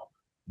don't know.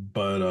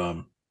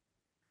 But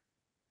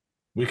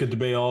we could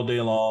debate all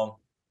day long.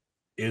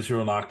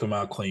 Israel knocked him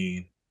out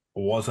clean.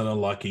 It wasn't a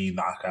lucky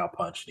knockout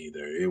punch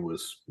neither. It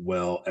was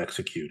well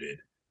executed.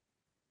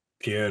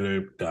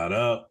 Pierre got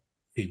up.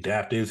 He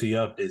dapped Izzy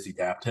up. Izzy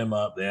dapped him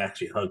up. They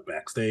actually hugged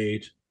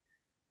backstage.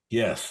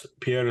 Yes,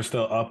 Pierre is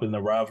still up in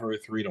the rivalry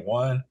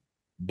 3-1,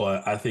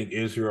 but I think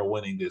Israel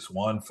winning this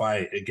one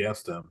fight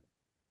against him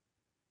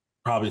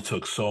probably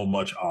took so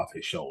much off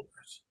his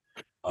shoulders.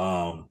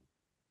 Um,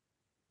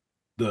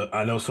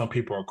 I know some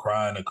people are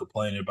crying and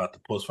complaining about the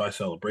post fight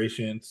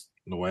celebrations.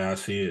 The way I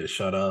see it is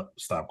shut up,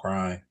 stop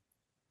crying.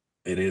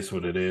 It is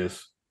what it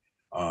is.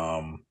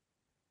 Um,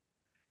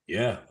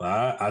 yeah,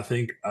 I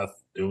think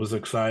it was an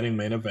exciting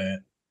main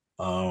event.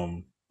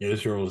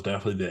 Israel was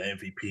definitely the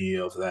MVP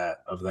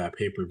of that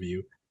pay per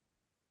view.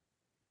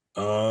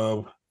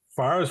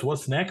 Far as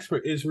what's next for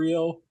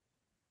Israel,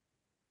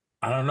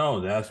 I don't know.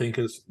 That I think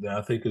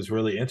is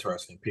really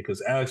interesting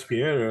because Alex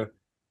Pereira,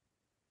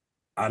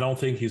 I don't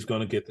think he's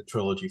going to get the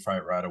trilogy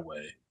fight right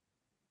away.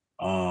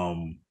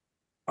 Um,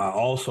 I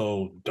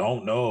also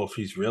don't know if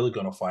he's really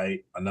going to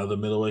fight another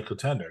middleweight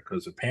contender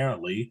because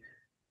apparently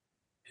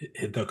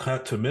the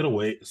cut to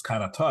middleweight is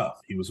kind of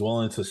tough. He was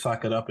willing to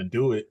suck it up and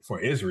do it for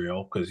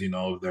Israel because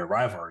of their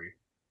rivalry.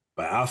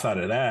 But outside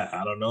of that,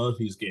 I don't know if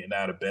he's getting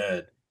out of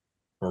bed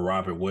for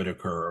Robert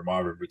Whitaker or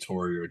Marvin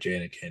Vittori or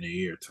Janet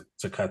Kennedy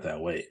to cut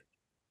that weight.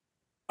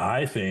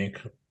 I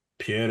think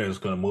Pieta is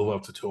going to move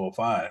up to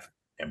 205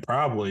 and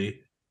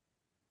probably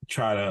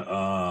try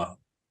to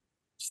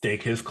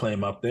stake his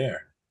claim up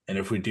there. And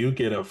if we do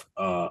get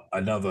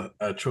another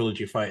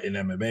trilogy fight in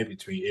MMA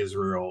between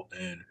Israel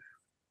and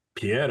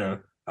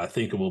Pieta, I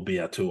think it will be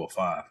at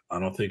 205. I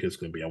don't think it's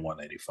going to be at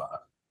 185.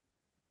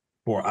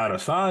 For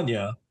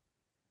Adesanya,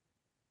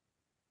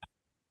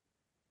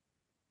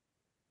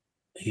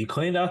 he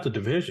cleaned out the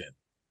division.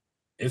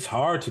 It's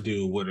hard to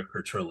do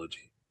Whitaker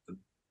trilogy.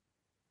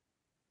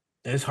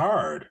 It's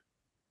hard.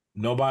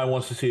 Nobody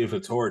wants to see a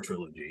Vittori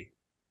trilogy.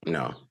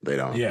 No, they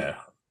don't. Yeah.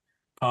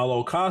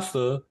 Paulo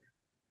Costa,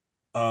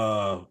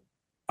 I'm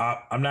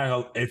not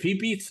gonna if he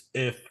beats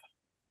if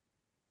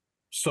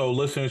so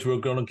listeners, we're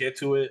gonna get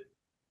to it,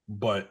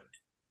 but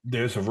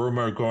there's a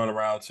rumor going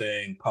around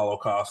saying Paulo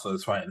Costa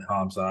is fighting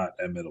Hamzat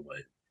at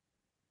middleweight.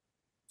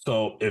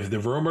 So if the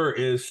rumor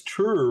is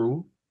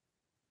true,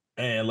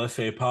 and let's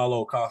say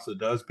Paulo Costa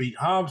does beat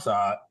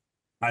Hamzat,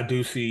 I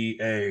do see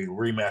a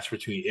rematch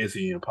between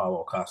Izzy and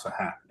Paulo Costa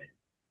happening.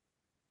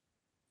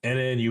 And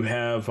then you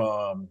have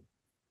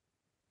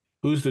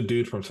who's the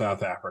dude from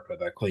South Africa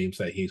that claims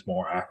that he's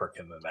more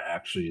African than the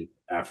actually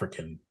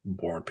African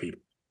born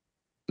people?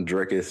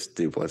 Drickus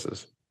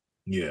Duplessis,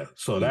 Yeah.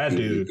 So that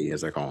dude, DDP,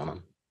 as they're calling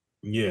him.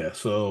 yeah.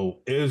 So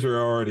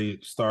Israel already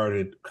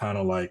started kind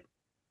of like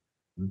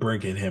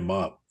bringing him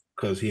up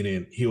because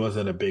he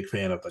wasn't a big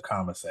fan of the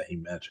comments that he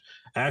mentioned.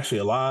 Actually,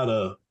 a lot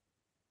of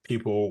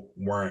people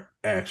weren't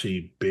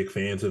actually big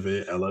fans of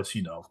it, unless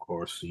of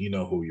course, you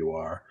know who you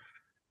are.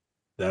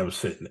 That was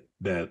sitting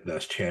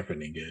that's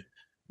championing it.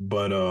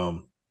 But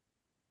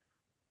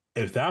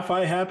if that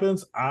fight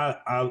happens,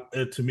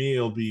 to me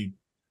it'll be.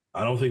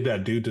 I don't think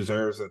that dude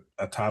deserves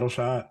a title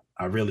shot.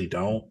 I really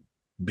don't.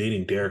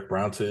 Beating Derek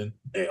Brunson,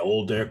 a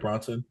old Derek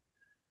Brunson,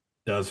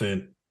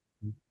 doesn't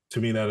to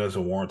me that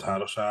doesn't warrant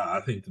title shot.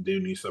 I think the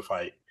dude needs to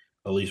fight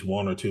at least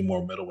one or two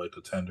more middleweight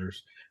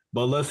contenders.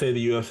 But let's say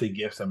the UFC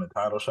gives him a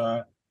title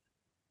shot,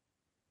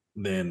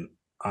 then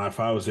if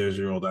I was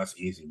Israel, that's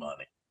easy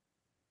money.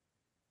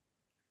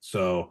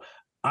 So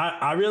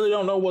I really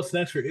don't know what's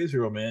next for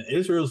Israel, man.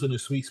 Israel's in a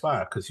sweet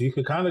spot because he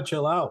could kind of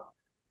chill out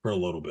for a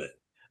little bit.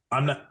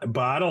 I'm not,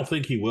 but I don't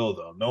think he will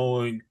though.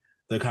 Knowing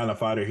the kind of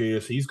fighter he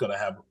is, he's gonna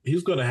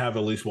have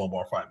at least one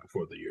more fight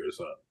before the year is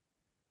up.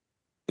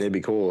 It'd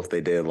be cool if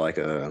they did like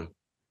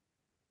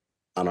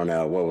I don't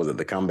know, what was it,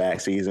 the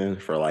comeback season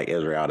for like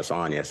Israel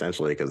Adesanya,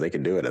 essentially, because they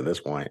could do it at this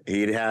point.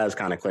 He has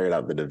kind of cleared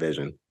out the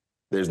division.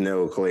 There's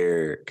no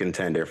clear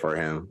contender for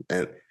him.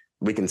 And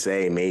we can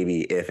say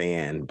maybe if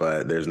and,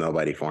 but there's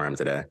nobody for him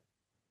today.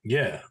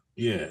 Yeah,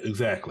 yeah,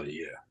 exactly.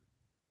 Yeah.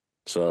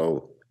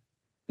 So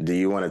do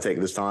you want to take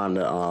this time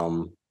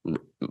to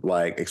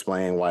like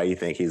explain why you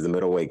think he's the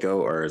middleweight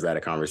GOAT, or is that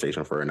a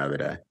conversation for another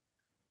day?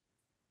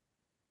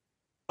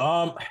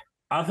 Um,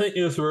 I think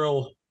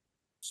Israel.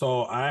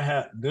 So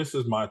this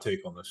is my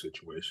take on the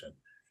situation.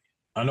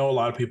 I know a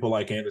lot of people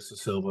like Anderson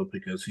Silva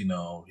because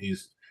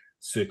he's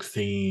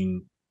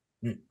 16.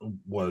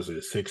 Was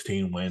it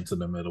 16 wins in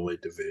the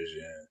middleweight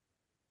division?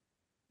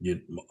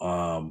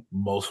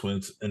 Most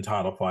wins in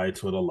title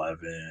fights with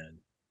 11.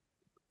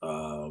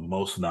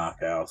 Most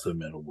knockouts in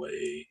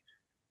middleweight.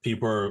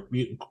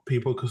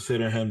 People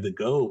consider him the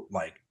GOAT,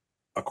 like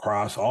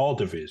across all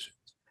divisions.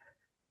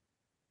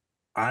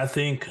 I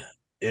think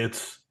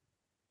it's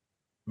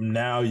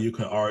now you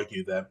can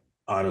argue that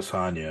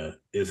Adesanya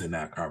is in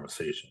that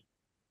conversation.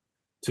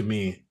 To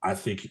me, I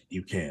think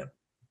you can.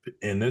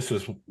 And this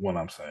is what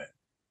I'm saying.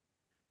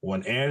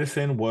 When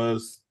Anderson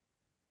was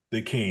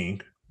the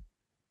king,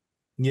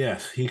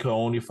 yes, he could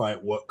only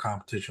fight what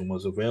competition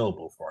was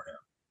available for him.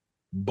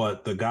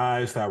 But the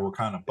guys that were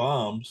kind of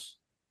bums,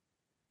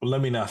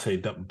 let me not say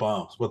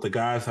bums, but the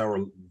guys that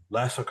were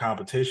lesser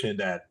competition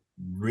that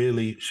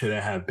really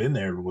shouldn't have been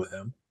there with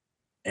him,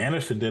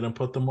 Anderson didn't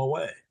put them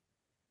away.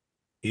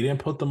 He didn't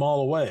put them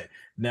all away.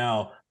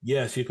 Now,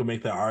 yes, you can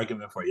make that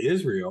argument for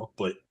Israel,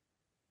 but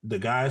the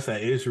guys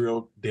that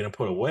Israel didn't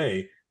put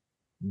away,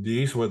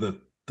 these were the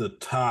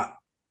top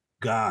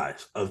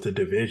guys of the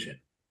division.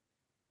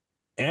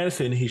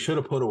 Anderson, he should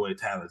have put away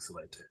Tyler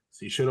Celente.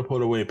 He should have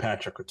put away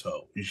Patrick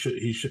Cato. He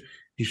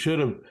should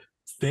have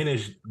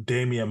finished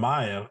Damian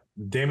Maya.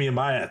 Damian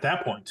Maya at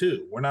that point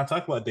too. We're not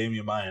talking about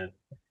Damian Maya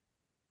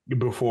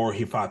before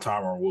he fought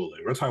Tyron Woodley.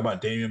 We're talking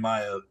about Damian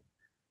Maya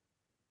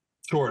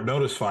short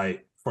notice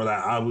fight for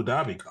that Abu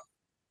Dhabi Cup.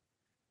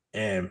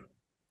 And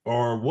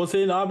or was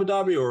it in Abu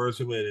Dhabi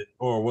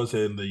or was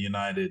it in the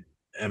United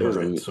It was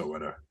in, Emirates or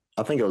whatever?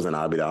 I think it was in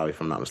Abu Dhabi,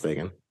 if I'm not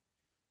mistaken.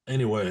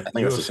 Anyway, I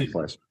think that's the same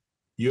place.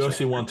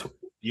 UFC one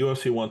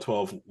UFC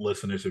 112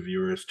 listeners and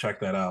viewers, check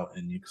that out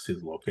and you can see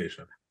the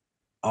location.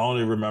 I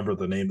only remember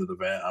the name of the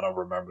event. I don't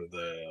remember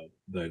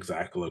the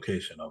exact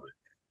location of it.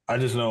 I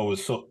just know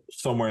it was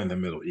somewhere in the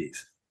Middle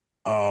East.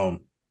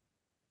 Um,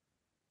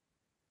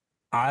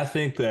 I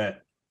think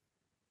that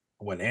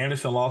when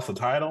Anderson lost the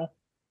title,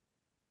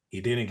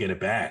 he didn't get it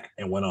back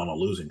and went on a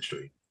losing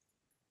streak.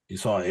 You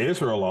saw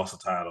Israel lost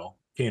the title,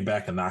 came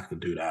back and knocked the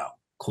dude out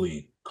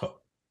clean,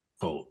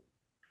 cold.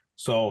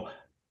 So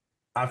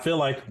I feel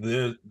like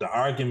the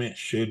argument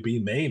should be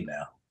made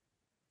now.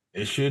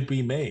 It should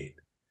be made.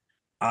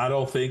 I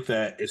don't think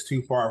that it's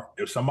too far.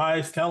 If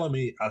somebody's telling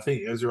me, I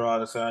think Israel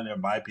Adesanya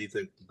might be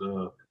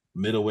the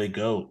middleweight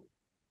GOAT,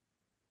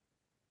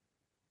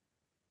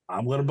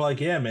 I'm gonna be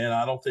like, yeah, man.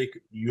 I don't think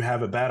you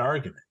have a bad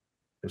argument.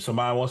 If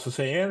somebody wants to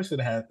say Anderson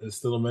is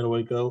still a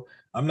middleweight GOAT,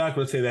 I'm not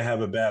going to say they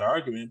have a bad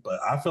argument, but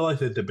I feel like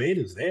the debate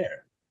is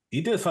there.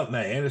 He did something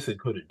that Anderson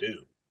couldn't do.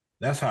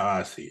 That's how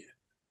I see it.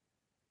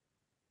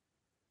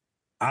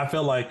 I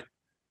feel like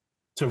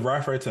to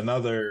reference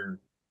another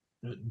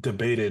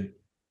debated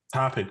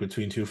topic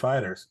between two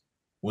fighters,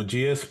 when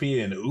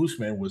GSP and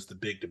Usman was the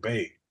big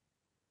debate.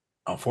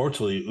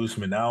 Unfortunately,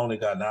 Usman not only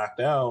got knocked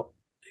out,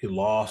 he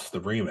lost the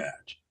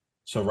rematch.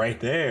 So right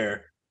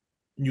there,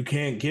 you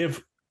can't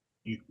give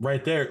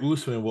right there.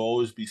 Usman will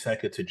always be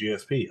second to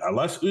GSP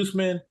unless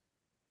Usman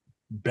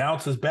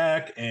bounces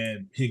back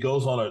and he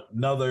goes on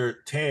another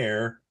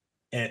tear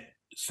and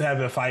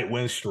 7-fight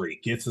win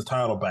streak, gets his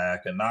title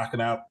back, and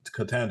knocking out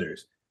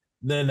contenders,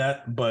 then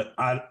that. But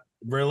I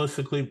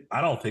realistically,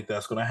 I don't think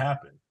that's going to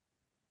happen.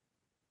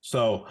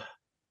 So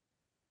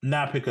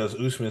not because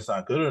Usman's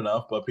not good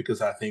enough, but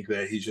because I think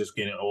that he's just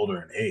getting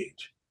older in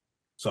age.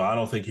 So I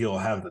don't think he'll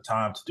have the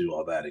time to do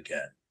all that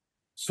again.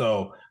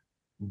 So,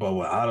 but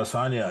with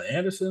Adesanya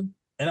Anderson,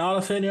 and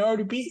Adesanya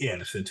already beat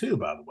Anderson too,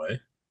 by the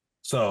way.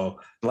 So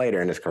later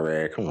in his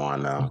career, come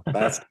on now.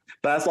 That's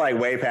like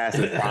way past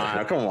his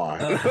prime. Come on.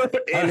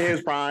 In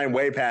his prime,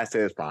 way past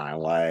his prime.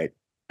 Like,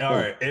 all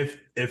right,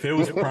 if it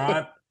was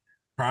prime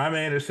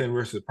Anderson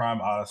versus prime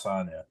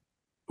Adesanya,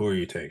 who are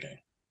you taking?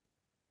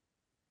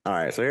 All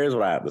right, so here's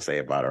what I have to say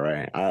about it.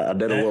 Right, I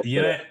did a little.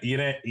 You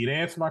didn't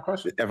answer my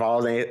question. If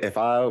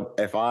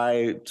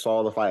I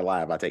saw the fight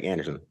live, I take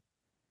Anderson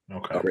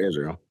over Okay.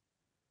 Israel.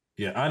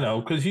 Yeah, I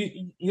know because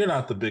you're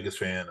not the biggest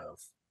fan of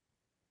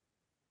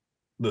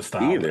the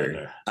style Either.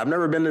 bender. I've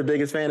never been the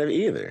biggest fan of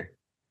either.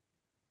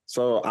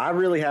 So I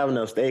really have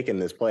no stake in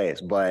this place.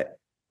 But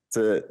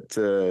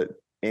to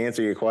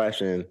answer your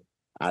question,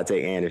 I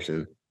take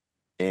Anderson,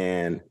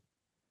 and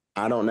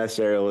I don't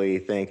necessarily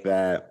think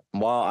that.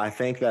 While I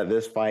think that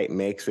this fight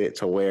makes it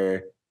to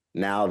where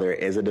now there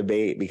is a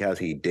debate because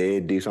he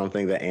did do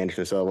something that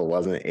Anderson Silva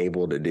wasn't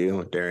able to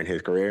do during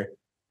his career.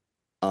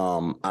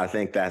 I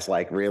think that's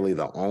like really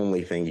the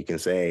only thing you can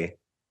say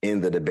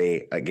in the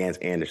debate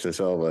against Anderson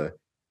Silva,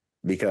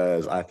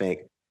 because I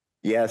think,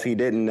 yes, he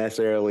didn't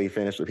necessarily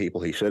finish the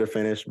people he should have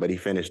finished, but he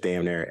finished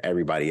damn near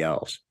everybody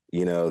else.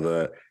 You know,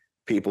 the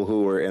people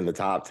who were in the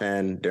top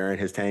 10 during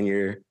his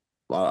tenure.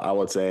 Well, I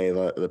would say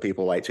the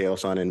people like Chael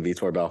Sonnen,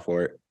 Vitor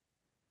Belfort,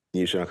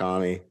 Yushin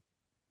Okami,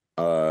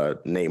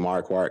 Nate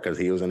Marquardt, because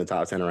he was in the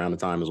top 10 around the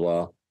time as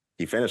well.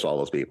 He finished all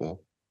those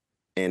people.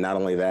 And not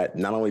only that,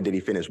 not only did he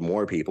finish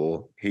more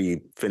people, he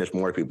finished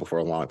more people for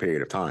a longer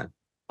period of time.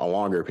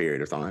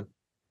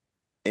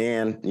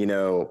 And, you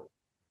know,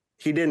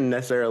 he didn't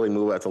necessarily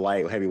move up to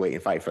light heavyweight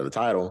and fight for the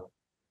title,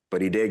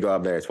 but he did go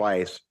up there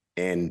twice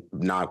and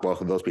knock both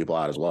of those people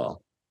out as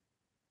well.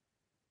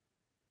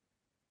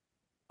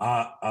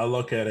 I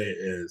look at it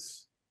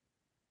as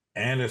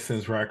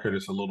Anderson's record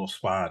is a little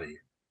spotty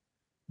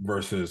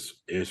versus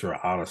Israel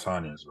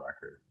Adesanya's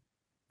record.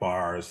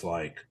 Far as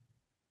like,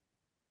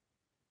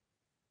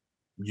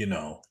 you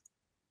know,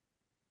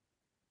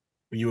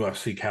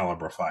 UFC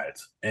caliber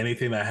fights.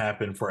 Anything that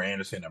happened for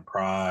Anderson and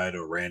Pride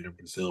or random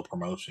Brazil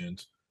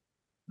promotions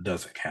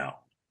doesn't count.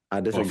 I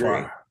But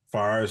disagree.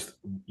 far as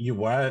you,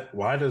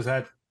 why does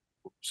that?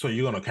 So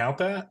you're gonna count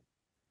that?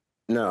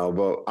 No,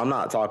 but I'm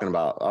not talking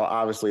about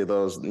obviously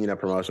those, you know,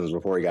 promotions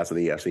before he got to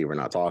the UFC. We're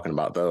not talking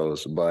about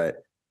those,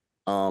 but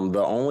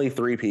the only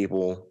three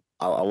people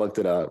I looked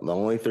it up. The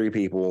only three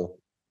people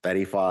that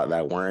he fought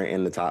that weren't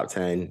in the top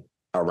 10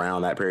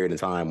 around that period of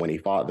time when he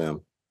fought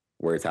them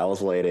were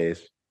Talis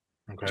Lades,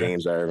 Okay.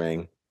 James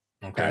Irving,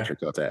 Okay. Patrick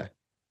Cote.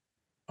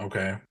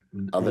 Okay.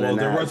 Other than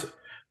that,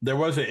 there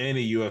wasn't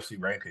any UFC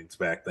rankings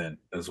back then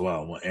as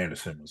well when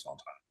Anderson was on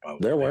top.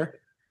 there were.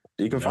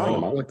 You can find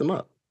them. I looked them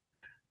up.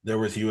 There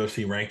was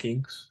UFC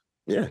rankings.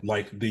 Yeah.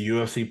 Like the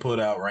UFC put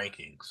out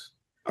rankings.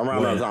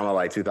 Around that time of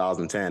like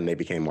 2010, they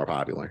became more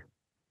popular.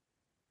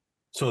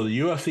 So the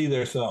UFC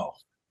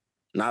themselves.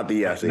 Not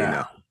the UFC,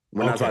 no.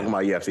 We're not talking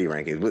about UFC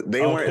rankings.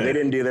 They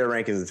didn't do their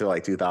rankings until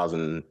like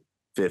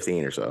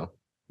 2015 or so.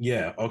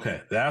 Yeah,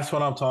 okay. That's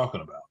what I'm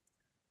talking about.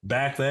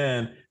 Back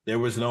then, there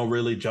was no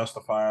really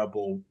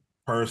justifiable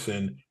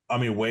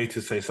way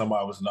to say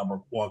somebody was number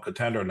one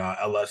contender or not,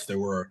 unless they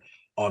were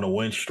on a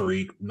win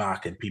streak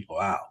knocking people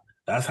out.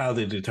 That's how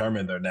they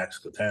determine their next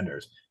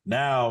contenders.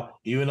 Now,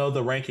 even though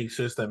the ranking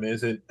system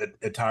isn't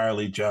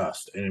entirely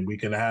just, and we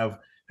can have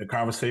a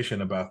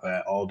conversation about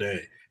that all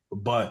day,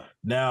 but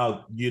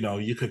now, you know,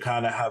 you could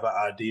kind of have an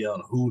idea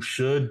on who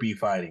should be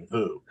fighting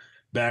who.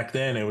 Back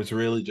then, it was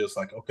really just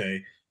like,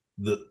 okay,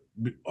 the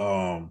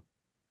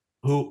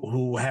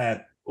who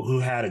had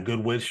a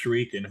good win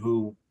streak and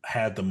who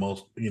had the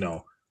most, you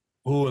know,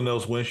 who in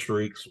those win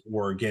streaks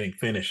were getting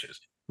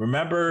finishes.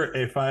 Remember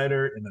a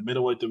fighter in the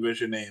middleweight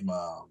division named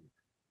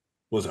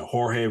was it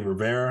Jorge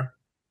Rivera?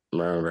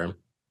 Remember him.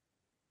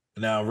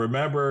 Now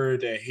remember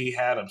that he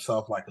had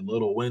himself like a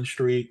little win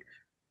streak.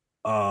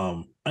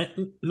 Not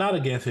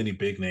against any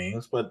big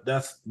names, but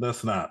that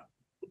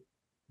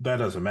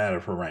doesn't matter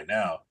for right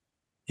now.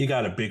 He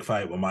got a big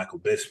fight with Michael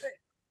Bisping.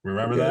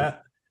 Remember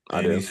that?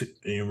 I do.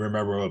 You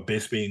remember what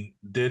Bisping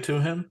did to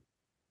him?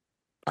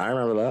 I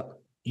remember that.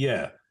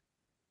 Yeah.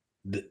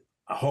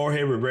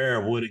 Jorge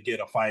Rivera wouldn't get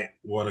a fight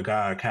with a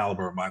guy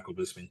caliber of Michael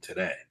Bisping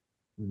today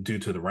due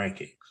to the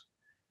rankings.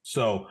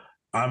 So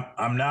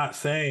I'm not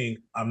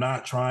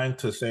trying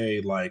to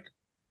say like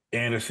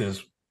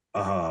Anderson's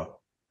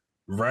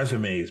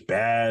resume is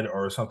bad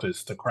or something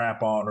to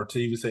crap on or to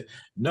even say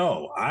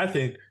no. I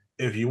think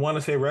if you want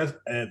to say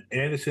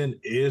Anderson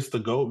is the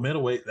GOAT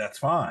middleweight, that's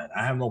fine.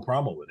 I have no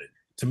problem with it.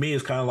 To me,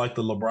 it's kind of like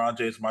the LeBron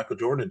James Michael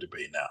Jordan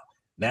debate now.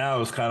 Now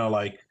it's kind of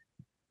like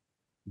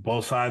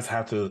both sides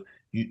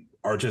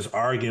are just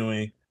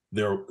arguing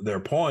their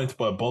points,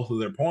 but both of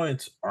their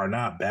points are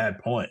not bad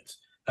points.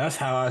 That's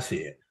how I see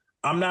it.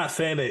 I'm not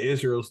saying that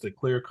Israel's the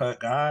clear cut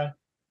guy,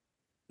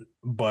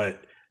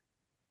 but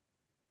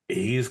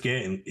he's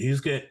getting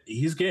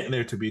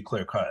there to be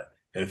clear cut.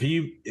 If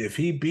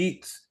he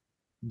beats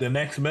the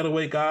next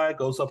middleweight guy,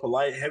 goes up a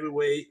light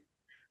heavyweight,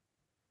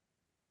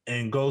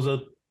 and goes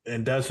up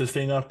and does his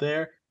thing up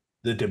there,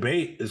 the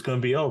debate is going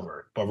to be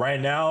over. But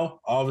right now,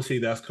 obviously,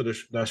 that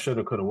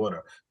shoulda, coulda,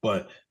 woulda.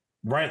 But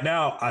right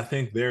now, I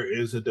think there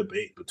is a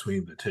debate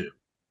between the two.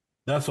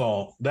 That's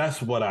all.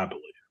 That's what I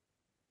believe.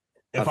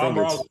 I If I'm think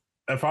wrong, it's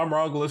if I'm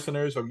wrong,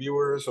 listeners or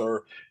viewers,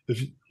 or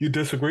if you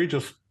disagree,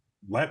 just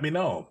let me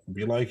know.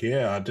 Be like,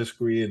 yeah, I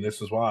disagree, and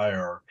this is why,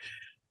 or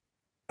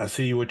I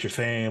see what you're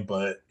saying,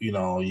 but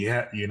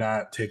you're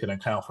not taking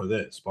account for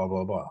this. Blah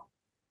blah blah.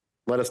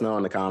 let us know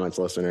in the comments,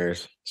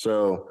 listeners.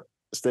 So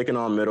sticking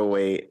on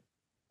middleweight,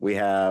 we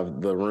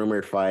have the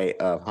rumored fight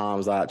of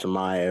Hamzat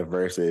Chimaev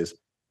versus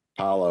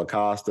Paulo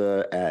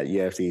Costa at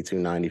UFC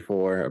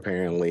 294.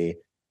 Apparently,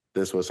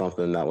 this was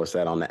something that was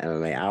said on the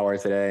MMA Hour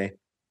today.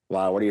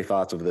 Wow, what are your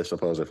thoughts of this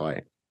supposed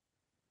fight?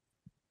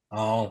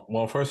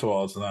 Well, first of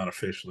all, it's not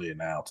officially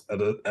announced.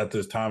 At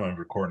this time of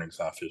recording, it's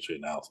not officially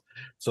announced.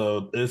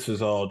 So this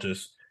is all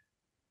just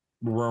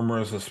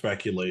rumors and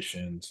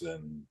speculations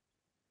and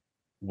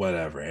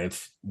whatever.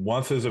 It's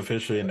once it's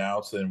officially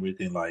announced, then we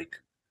can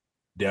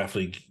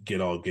definitely get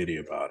all giddy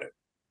about it.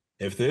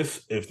 If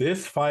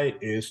this fight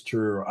is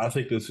true, I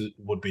think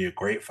would be a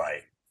great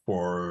fight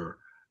for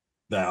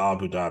that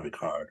Abu Dhabi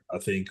card. I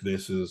think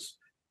this is,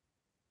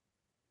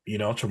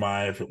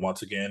 Chimaev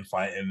once again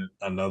fighting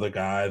another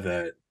guy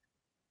that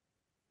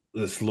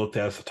is looked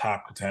as a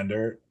top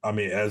contender. I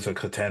mean, as a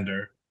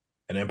contender,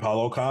 and then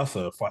Paulo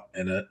Costa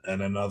and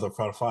another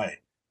fun fight.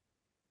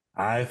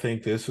 I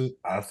think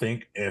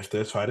if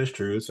this fight is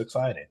true, it's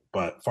exciting.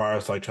 But as far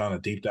as trying to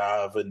deep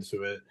dive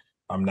into it,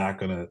 I'm not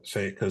gonna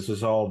say it because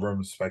it's all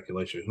room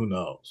speculation. Who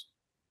knows?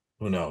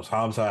 Who knows?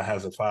 Hamza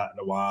hasn't fought in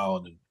a while,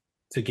 and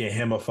to get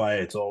him a fight,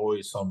 it's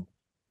always something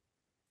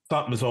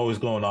is always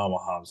going on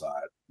with Hamza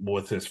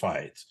with his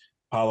fights.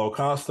 Paulo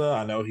Costa,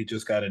 I know he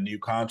just got a new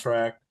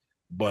contract,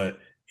 but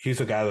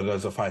he's a guy that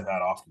doesn't fight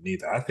that often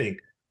either. I think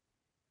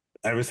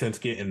ever since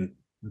getting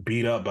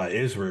beat up by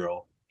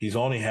Israel, he's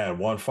only had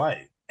one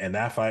fight, and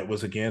that fight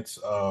was against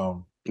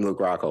Luke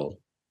Rockhold.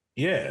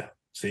 yeah.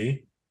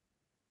 See,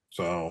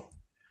 so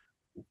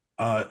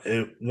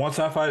once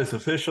that fight is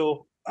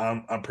official,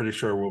 I'm pretty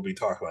sure we'll be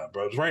talking about it.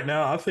 But right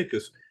now, I think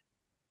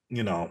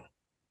you know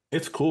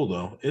it's cool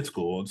though. It's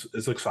cool.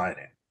 It's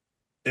exciting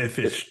if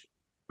it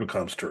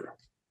becomes true.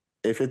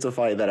 If it's a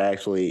fight that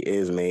actually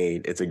is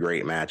made, it's a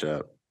great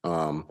matchup.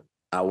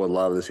 I would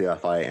love to see that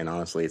fight, and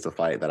honestly, it's a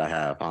fight that I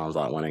have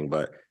Hamzat winning,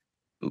 but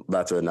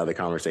that's another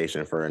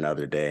conversation for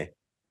another day.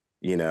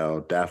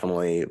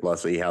 Definitely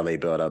let's see how they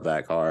build up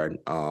that card.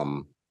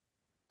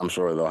 I'm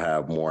sure they'll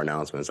have more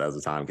announcements as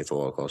the time gets a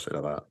little closer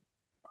to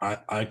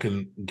that. I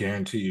can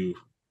guarantee you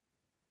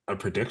a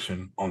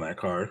prediction on that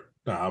card,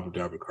 the Abu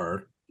Dhabi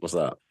card. What's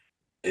up?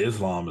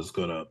 Islam is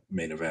gonna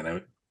main event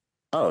it.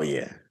 Oh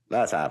yeah,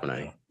 that's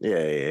happening.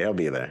 Yeah, he'll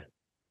be there.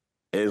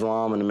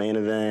 Islam in the main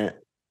event.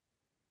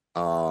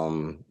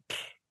 Um,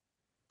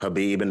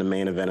 Habib in the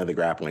main event of the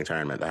grappling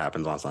tournament that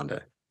happens on Sunday.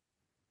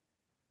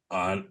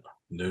 Uh,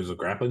 there's a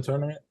grappling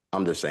tournament.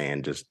 I'm just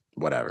saying, just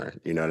whatever.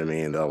 You know what I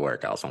mean? They'll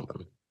work out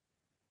something.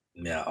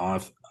 Yeah,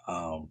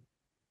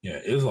 yeah,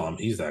 Islam.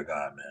 He's that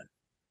guy,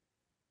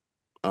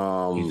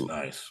 man. He's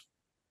nice.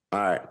 All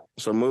right.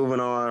 So moving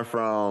on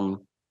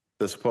from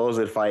the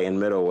supposed fight in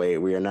middleweight,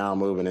 we are now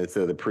moving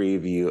into the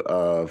preview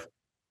of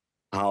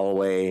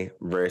Holloway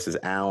versus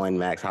Allen.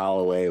 Max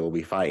Holloway will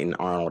be fighting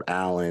Arnold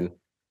Allen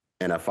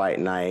in a fight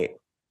night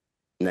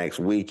next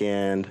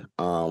weekend.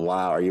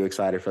 Wow, are you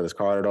excited for this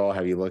card at all?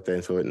 Have you looked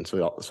into it and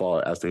saw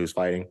as to who's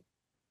fighting?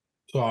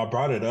 So I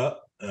brought it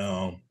up,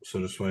 so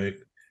this way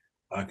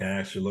I can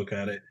actually look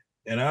at it.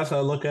 And as I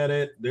look at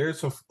it,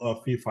 there's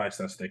a few fights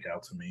that stick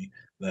out to me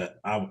that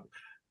I'm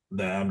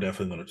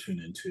definitely going to tune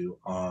into.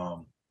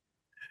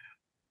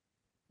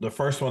 The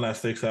first one that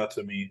sticks out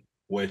to me,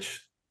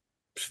 which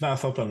it's not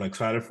something I'm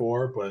excited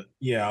for, but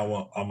yeah,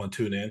 I'm gonna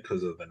tune in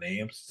because of the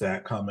names.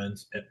 Zach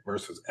Cummins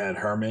versus Ed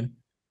Herman.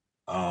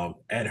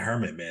 Ed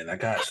Herman, man, that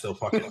guy's still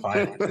fucking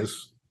fighting.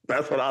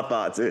 That's what I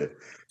thought too.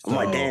 I'm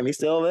like, damn, he's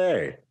still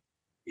there.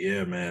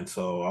 Yeah, man.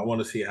 So I want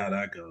to see how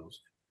that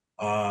goes.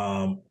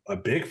 A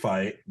big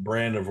fight: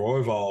 Brandon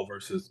Royval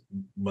versus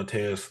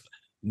Mateus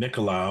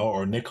Nicolau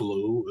or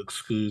Nicolou.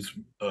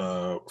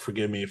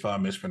 Forgive me if I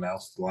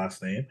mispronounced the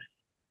last name.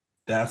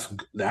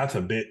 That's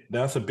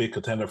a big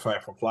contender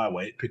fight for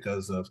flyweight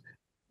because of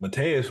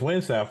Mateus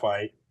wins that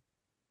fight.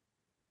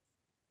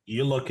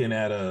 You're looking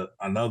at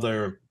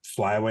another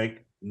flyweight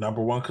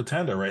number one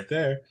contender right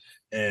there.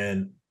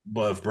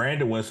 But if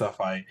Brandon wins that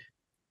fight,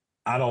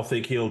 I don't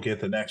think he'll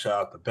get the next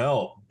shot at the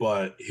belt,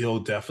 but he'll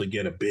definitely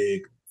get a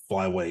big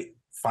flyweight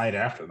fight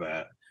after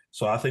that.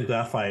 So I think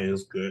that fight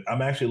is good.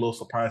 I'm actually a little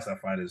surprised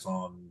that fight is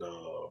on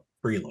the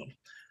prelim.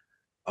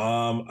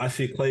 I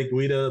see Clay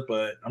Guida,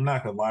 but I'm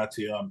not gonna lie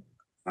to you.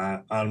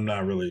 I'm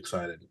not really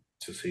excited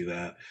to see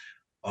that.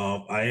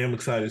 I am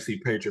excited to see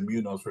Pedro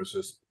Munoz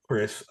versus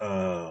Chris.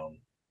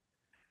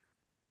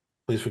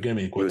 Please forgive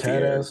me,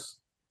 Gutierrez.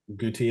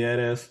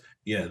 Gutierrez.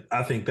 Yeah,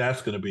 I think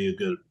that's going to be a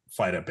good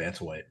fight at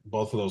bantamweight.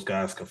 Both of those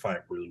guys can fight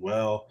really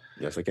well.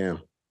 Yes, I can.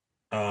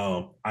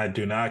 I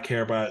do not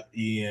care about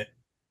Ian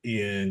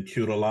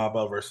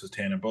Cutelaba versus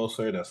Tanner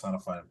Boser. That's not a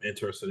fight I'm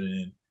interested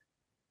in.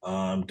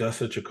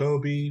 Dustin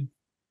Jacoby,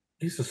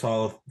 he's a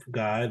solid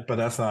guy, but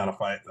that's not a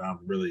fight that I'm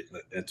really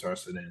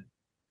interested in.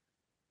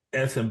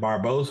 Edson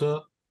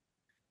Barboza,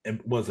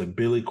 and was it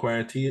Billy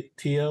Quarantillo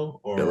Billy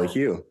or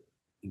Q.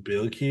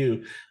 Billy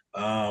Q?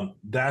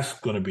 That's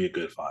going to be a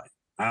good fight.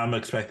 I'm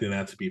expecting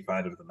that to be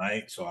fight of the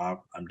night, so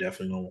I'm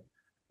definitely going to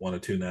want to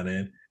tune that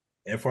in.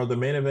 And for the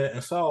main event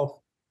itself,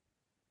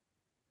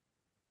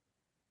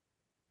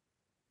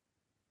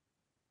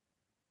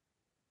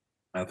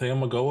 I think I'm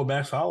gonna go with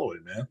Max Holloway,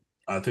 man.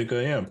 I think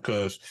I am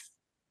because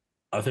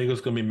I think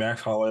it's gonna be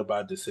Max Holloway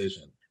by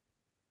decision.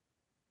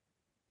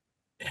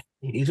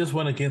 He just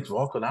went against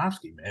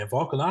Volkanovski, man.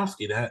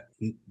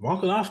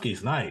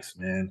 Volkanovski's nice,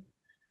 man.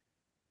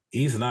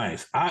 He's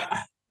nice.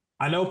 I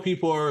know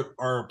people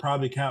are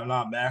probably counting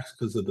out Max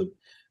because of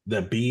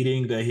the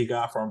beating that he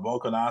got from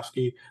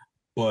Volkanovski,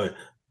 but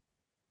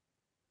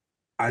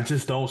I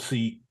just don't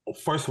see.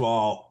 First of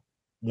all,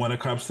 when it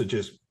comes to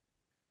just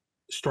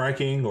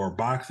striking or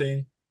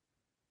boxing,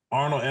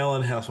 Arnold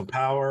Allen has some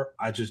power.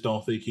 I just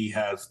don't think he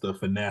has the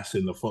finesse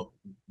and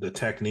the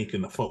technique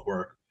and the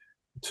footwork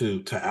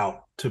to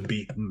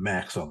beat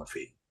Max on the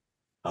feet.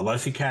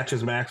 Unless he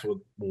catches Max with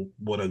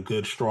a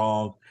good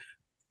strong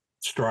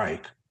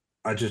strike,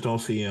 I just don't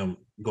see him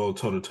go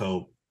toe to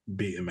toe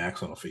beating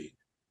Max on the feet.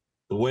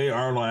 The way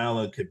Arnold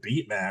Allen could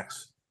beat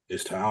Max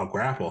is to out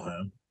grapple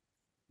him,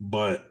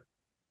 but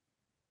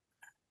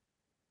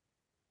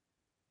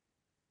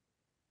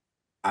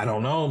I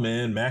don't know,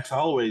 man. Max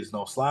Holloway's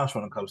no slouch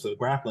when it comes to the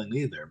grappling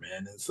either,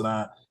 man. That's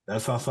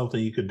not something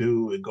you could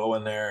do and go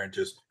in there and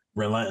just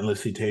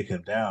relentlessly take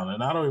him down.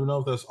 And I don't even know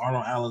if that's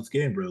Arnold Allen's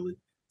game really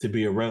to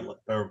be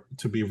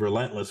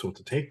relentless with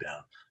the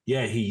takedown.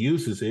 Yeah, he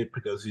uses it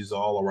because he's an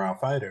all around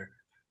fighter.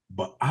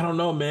 But I don't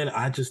know, man.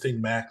 I think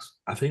Max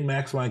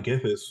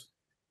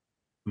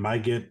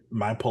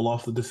might pull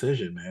off the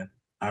decision, man.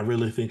 I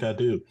really think I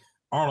do.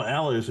 Arnold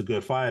Allen is a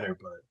good fighter,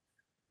 but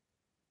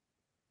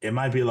it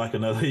might be like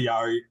another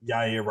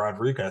Yair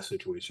Rodriguez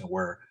situation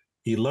where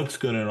he looks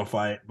good in a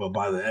fight, but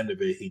by the end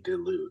of it, he did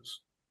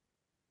lose.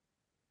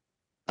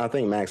 I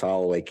think Max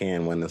Holloway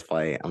can win this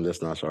fight. I'm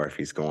just not sure if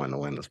he's going to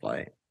win this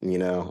fight.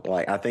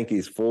 Like I think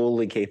he's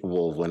fully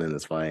capable of winning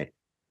this fight.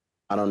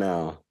 I don't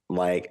know.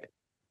 Like,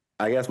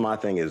 I guess my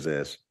thing is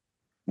this.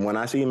 When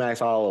I see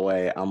Max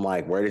Holloway, I'm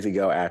like, where does he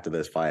go after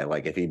this fight?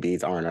 Like, if he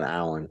beats Arnold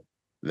Allen,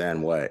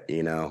 then what?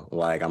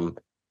 Like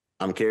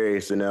I'm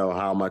curious to know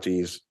how much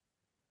he's,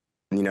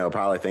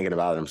 probably thinking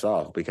about it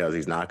himself because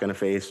he's not going to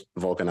face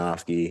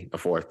Volkanovski a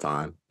fourth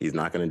time. He's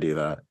not going to do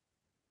that.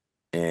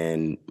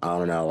 And I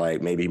don't know,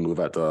 like maybe move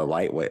up to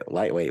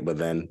lightweight, but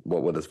then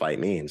what would this fight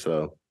mean?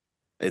 So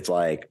it's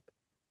like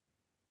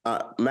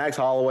Max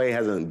Holloway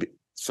hasn't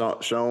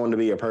shown to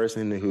be a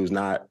person who's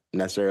not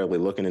necessarily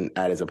looking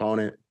at his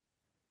opponent,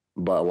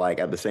 but like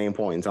at the same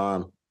point in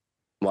time,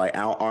 like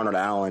Arnold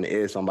Allen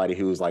is somebody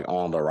who's like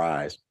on the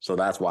rise. So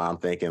that's why I'm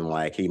thinking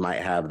like he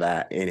might have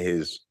that in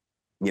his,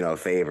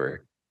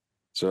 favor.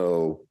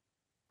 So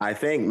I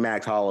think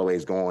Max Holloway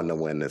is going to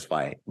win this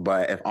fight.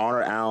 But if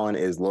Arnold Allen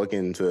is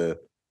looking to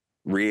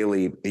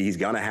really, he's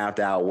going to have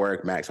to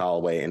outwork Max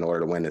Holloway in order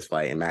to win this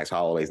fight. And Max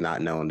Holloway is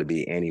not known to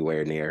be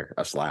anywhere near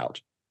a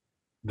slouch.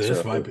 This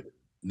So might be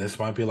this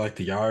might be like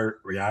the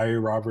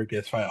Yair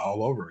Rodriguez fight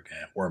all over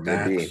again,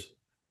 could be.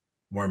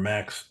 Where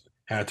Max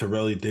had to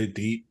really dig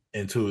deep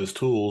into his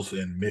tools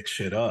and mix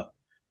shit up.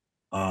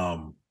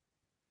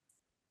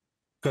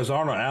 Because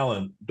Arnold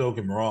Allen, don't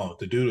get me wrong,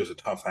 the dude is a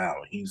tough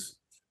out. He's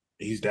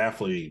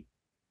definitely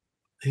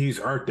he's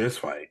earned this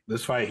fight.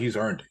 This fight he's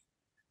earned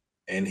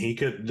it, and he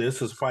could.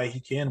 This is a fight he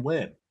can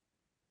win.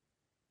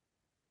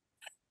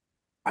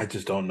 I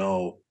just don't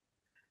know,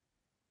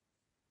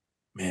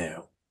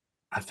 man.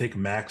 I think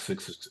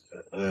Max's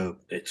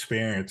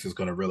experience is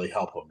going to really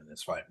help him in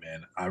this fight,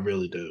 man. I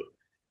really do.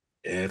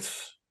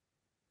 It's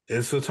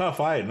it's a tough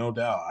fight, no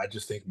doubt. I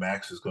just think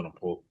Max is going to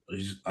pull.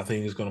 I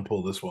think he's going to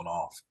pull this one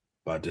off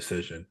by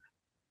decision.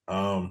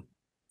 Um,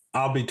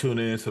 I'll be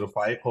tuning into the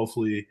fight.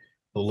 Hopefully,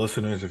 the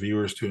listeners and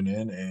viewers tune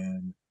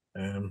in,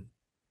 and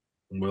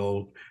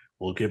we'll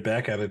we'll get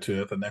back at it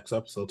to at the next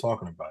episode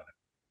talking about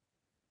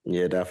it.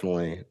 Yeah,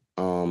 definitely.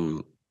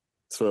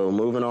 So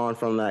moving on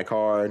from that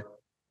card,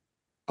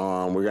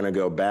 we're gonna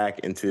go back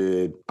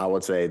into, I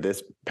would say,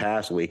 this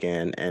past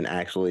weekend and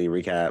actually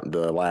recap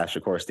the last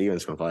Shakur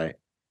Stevenson fight.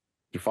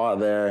 He fought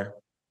there.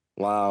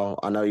 Wow,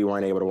 I know you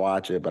weren't able to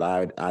watch it,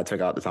 but I took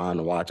out the time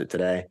to watch it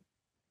today.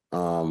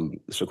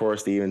 Shakur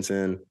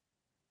Stevenson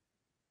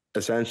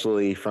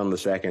essentially from the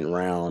second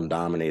round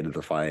dominated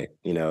the fight,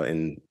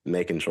 in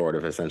making short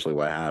of essentially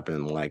what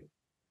happened. Like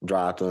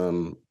dropped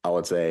him, I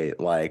would say,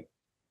 like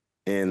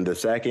in the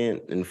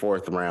second and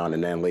fourth round,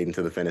 and then leading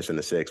to the finish in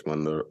the sixth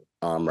when the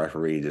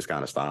referee just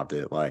kind of stopped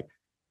it. Like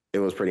it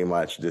was pretty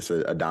much just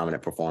a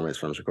dominant performance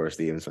from Shakur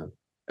Stevenson.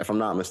 If I'm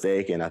not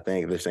mistaken, I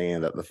think they're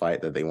saying that the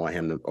fight that they want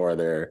him to, or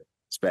they're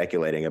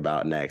speculating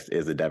about next,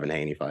 is the Devin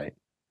Haney fight.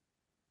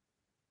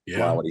 Why?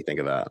 Yeah. What do you think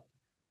of that?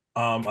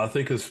 I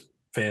think it's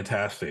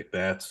fantastic.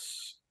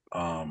 That's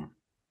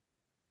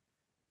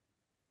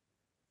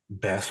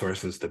best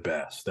versus the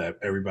best that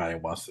everybody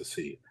wants to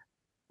see.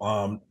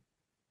 Um,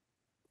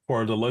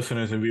 for the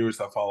listeners and viewers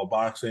that follow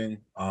boxing,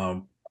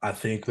 I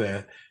think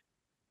that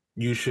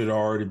you should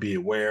already be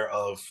aware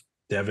of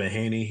Devin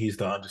Haney. He's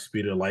the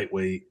undisputed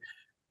lightweight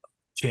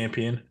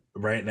champion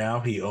right now.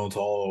 He owns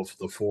all of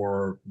the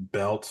four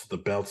belts,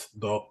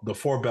 the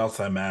four belts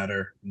that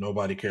matter.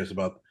 Nobody cares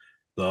about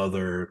the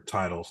other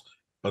titles,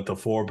 but the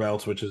four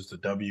belts, which is the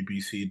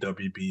WBC,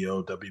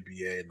 WBO,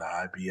 WBA, and the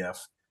IBF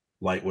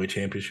lightweight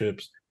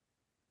championships.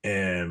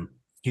 And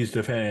he's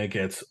defending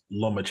against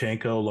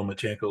Lomachenko.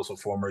 Lomachenko is a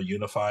former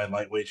unified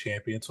lightweight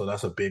champion, so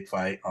that's a big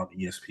fight on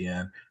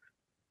ESPN.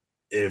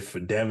 If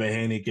Devin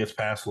Haney gets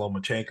past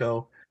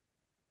Lomachenko,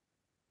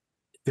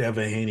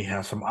 Devin Haney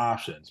has some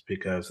options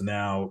because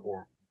now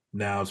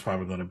it's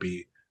probably going to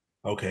be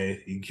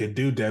okay. You can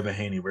do Devin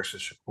Haney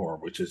versus Shakur,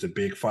 which is a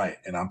big fight,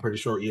 and I'm pretty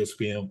sure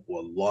ESPN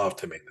would love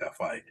to make that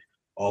fight.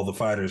 All the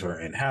fighters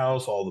are in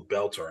house, all the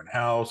belts are in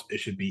house. It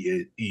should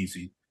be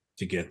easy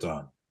to get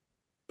done.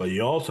 But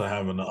you also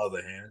have, on the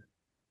other hand,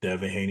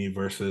 Devin Haney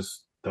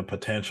versus the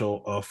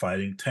potential of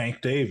fighting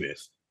Tank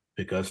Davis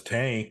because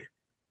Tank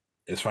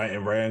is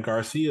fighting Ryan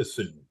Garcia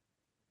soon.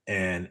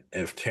 And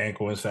if Tank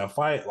wins that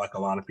fight, like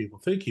a lot of people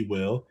think he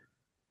will,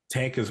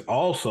 Tank is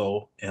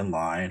also in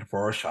line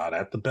for a shot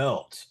at the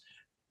belts.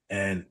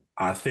 And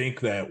I think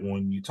that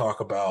when you talk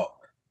about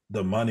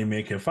the money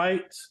making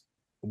fights,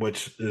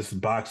 which is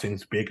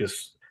boxing's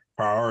biggest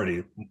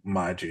priority,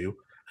 mind you,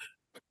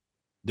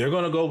 they're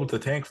going to go with the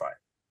Tank fight.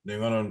 They're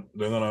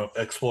gonna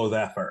explore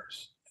that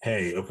first.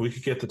 Hey, if we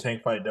could get the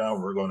Tank fight done,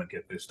 we're going to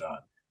get this done.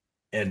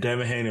 And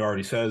Devin Haney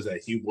already says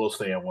that he will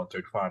stay at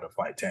 135 to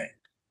fight Tank.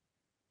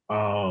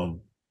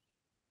 Um,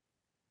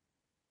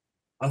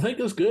 I think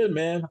it's good,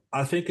 man.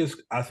 I think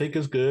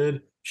it's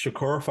good.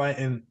 Shakur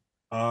fighting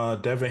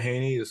Devin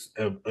Haney is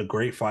a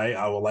great fight.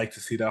 I would like to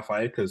see that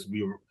fight because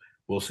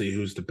we'll see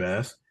who's the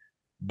best.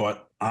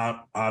 But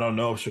I don't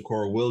know if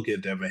Shakur will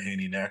get Devin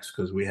Haney next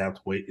because we have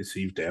to wait to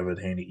see if Devin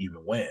Haney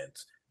even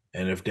wins.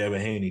 And if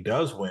Devin Haney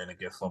does win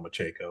against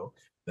Lomachenko,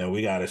 then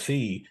we got to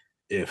see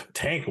if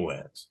Tank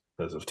wins.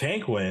 Because if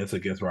Tank wins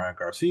against Ryan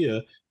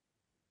Garcia,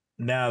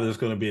 now there's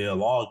going to be a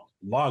log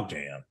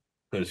jam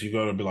because you're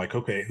going to be like,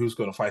 okay, who's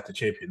going to fight the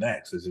champion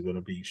next? Is it going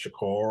to be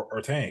Shakur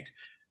or Tank?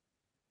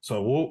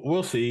 So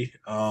we'll see.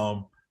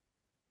 I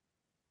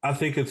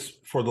think it's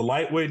for the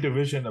lightweight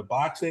division of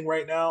boxing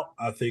right now.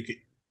 I think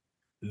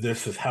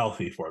this is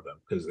healthy for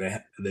them because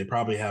they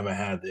probably haven't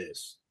had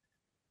this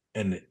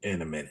in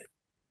a minute.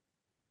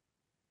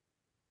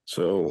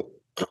 So,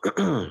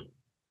 who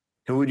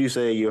would you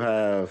say you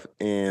have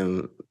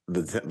in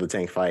the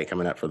Tank fight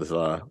coming up for this?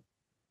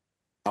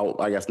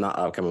 I guess not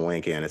upcoming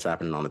weekend. It's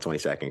happening on the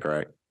 22nd,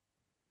 correct?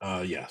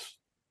 Yes.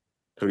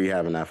 Who do you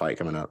have in that fight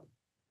coming up?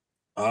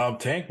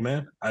 Tank,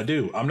 man, I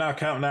do. I'm not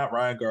counting out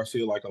Ryan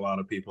Garcia like a lot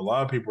of people. A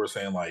lot of people are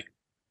saying like,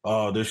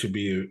 "Oh, this should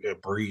be a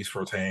breeze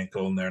for Tank.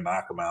 Go in there,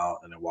 knock him out,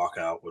 and then walk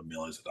out with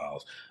millions of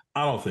dollars."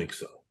 I don't think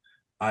so.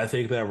 I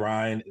think that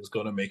Ryan is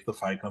going to make the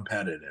fight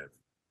competitive.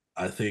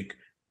 I think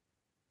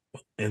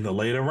in the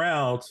later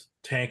rounds,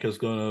 Tank is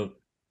going to.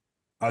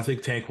 I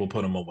think Tank will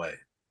put him away.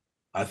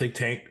 I think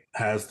Tank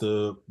has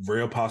the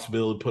real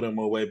possibility to put him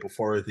away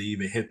before they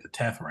even hit the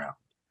 10th round,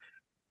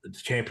 the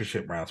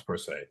championship rounds per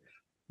se.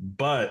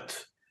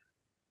 But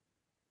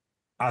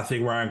I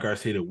think Ryan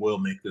Garcia will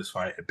make this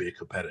fight a bit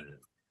competitive.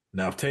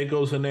 Now, if Tank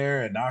goes in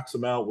there and knocks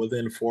him out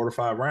within 4 to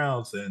 5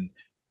 rounds, then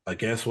I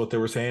guess what they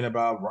were saying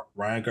about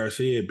Ryan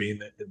Garcia being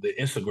the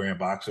Instagram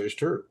boxer is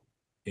true.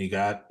 He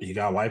got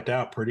wiped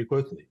out pretty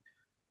quickly.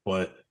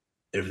 But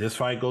if this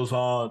fight goes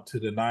on to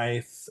the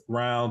 9th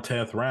round,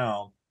 10th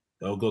round,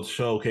 they'll go to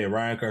show, okay,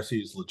 Ryan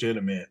Garcia is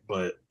legitimate,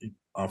 but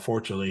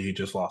unfortunately, he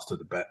just lost to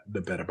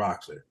the better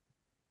boxer.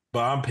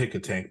 But I'm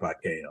picking Tank by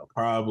KO.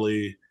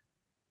 Probably,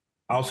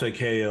 I'll say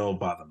KO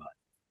by the 9th.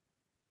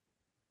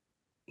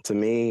 To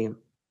me,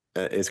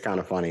 it's kind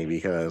of funny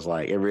because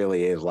like it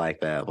really is like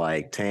that.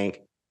 Like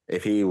Tank,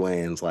 if he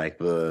wins, like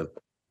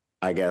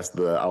I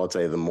would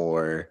say the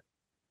more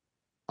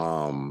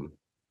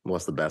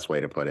what's the best way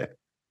to put it?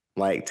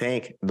 Like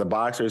Tank, the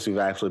boxers who've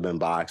actually been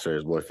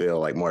boxers would feel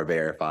like more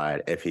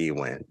verified if he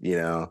win, you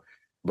know.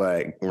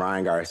 But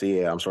Ryan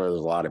Garcia, I'm sure there's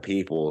a lot of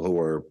people who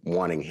are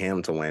wanting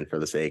him to win for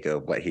the sake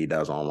of what he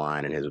does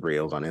online and his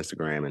reels on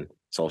Instagram and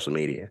social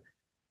media.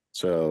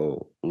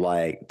 So,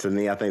 like to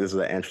me, I think this is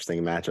an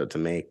interesting matchup to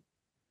make.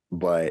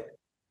 But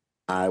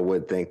I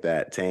would think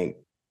that Tank,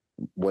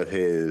 with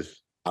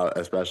his,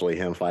 especially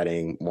him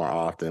fighting more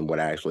often, would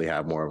actually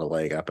have more of a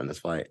leg up in this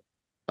fight.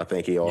 I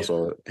think he Yeah.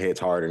 also hits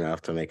hard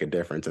enough to make a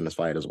difference in this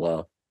fight as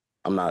well.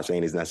 I'm not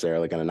saying he's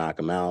necessarily going to knock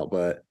him out,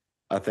 but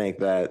I think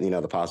that,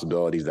 the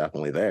possibility is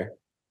definitely there.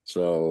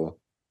 So,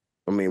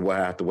 I mean, we'll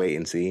have to wait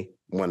and see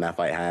when that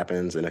fight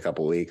happens in a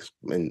couple of weeks.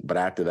 But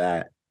after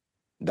that,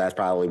 that's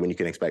probably when you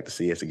can expect to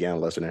see us again,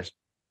 listeners.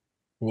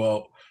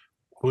 Well,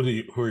 who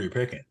are you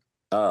picking?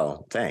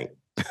 Oh, Tank.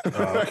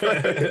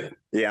 Okay.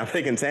 Yeah, I'm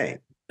picking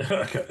Tank.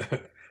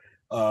 Okay.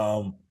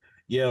 Um,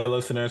 yeah,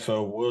 listeners.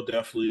 So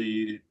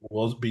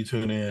we'll be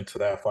tuning into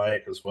that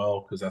fight as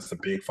well because that's a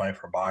big fight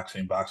for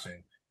boxing.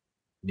 Boxing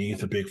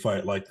needs a big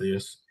fight like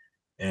this,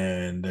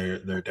 and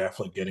they're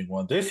definitely getting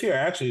one this year.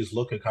 Actually, is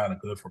looking kind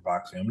of good for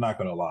boxing. I'm not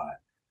gonna lie,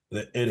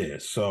 it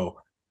is. So,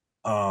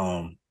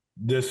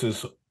 this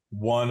is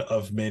one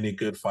of many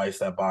good fights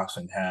that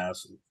boxing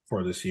has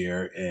for this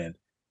year, and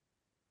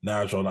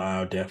Nigel and I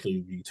will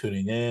definitely be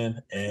tuning in.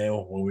 And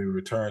when we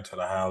return to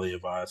the highly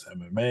advised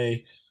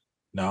MMA,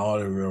 not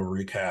only will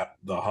we recap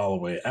the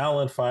Holloway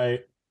Allen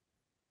fight,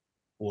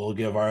 we'll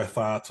give our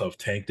thoughts of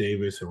Tank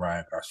Davis and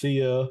Ryan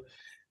Garcia,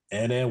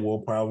 and then we'll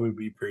probably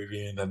be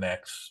previewing the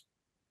next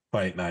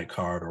fight night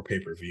card or pay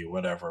per view,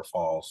 whatever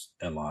falls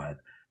in line.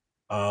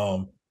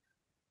 Um,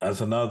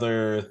 as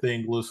another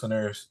thing,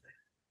 listeners,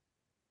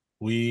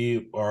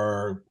 we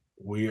are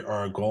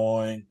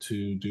going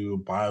to do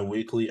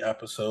bi-weekly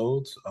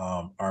episodes.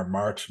 Our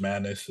March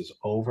Madness is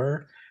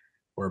over.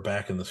 We're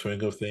back in the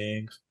swing of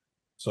things.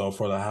 So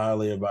for the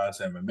highly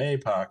advised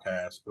MMA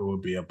podcast, it will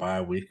be a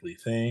bi-weekly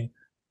thing.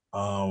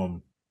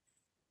 Um,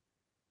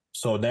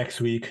 so next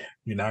week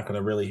you're not going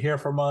to really hear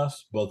from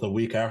us, but the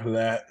week after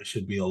that it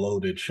should be a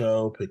loaded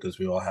show because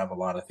we all have a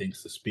lot of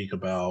things to speak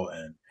about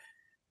and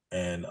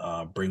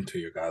bring to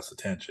your guys'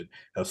 attention.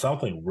 If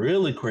something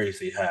really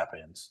crazy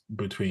happens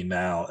between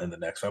now and the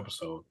next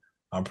episode,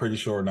 I'm pretty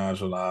sure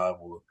Nigel and I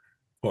will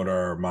put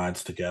our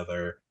minds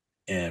together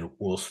and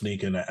we'll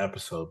sneak in an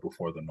episode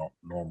before the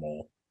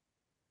normal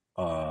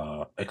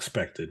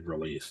expected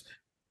release.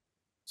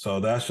 So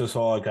that's just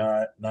all I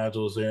got.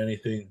 Nigel, is there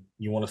anything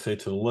you want to say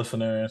to the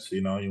listeners?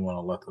 You want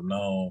to let them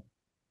know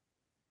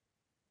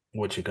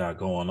what you got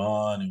going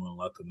on. You want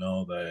to let them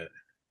know that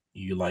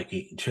you like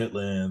eating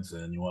chitlins,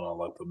 and you want to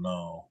let them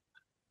know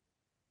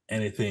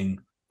anything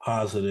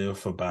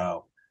positive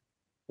about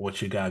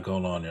what you got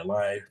going on in your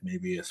life,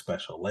 maybe a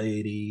special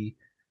lady.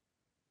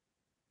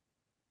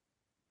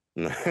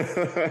 I'm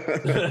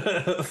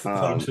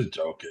um, just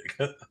joking.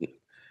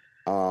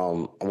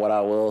 what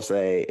I will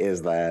say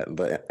is that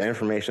the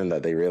information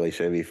that they really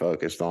should be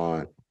focused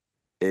on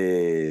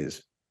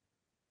is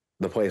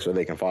the place where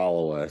they can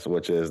follow us,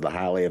 which is the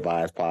Highly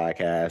Advised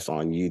Podcast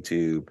on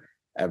YouTube,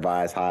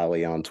 Advised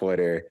Highly on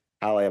Twitter,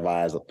 Highly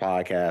Advised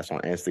Podcast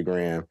on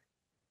Instagram,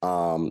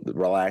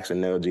 Relax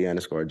and No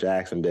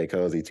G_Jackson, Big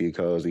Cozy, Too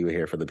Cozy. We're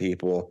here for the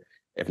people.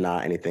 If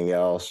not anything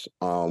else,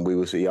 we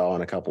will see y'all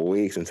in a couple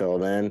weeks. Until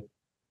then,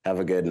 have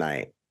a good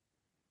night.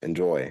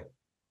 Enjoy.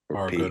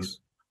 or good Peace.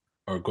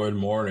 or good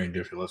morning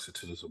if you listen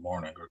to this in the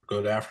morning, or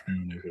good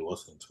afternoon if you're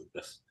listening to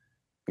this.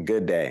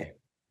 Good day.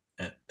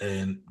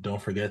 And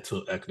don't forget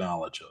to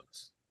acknowledge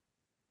us.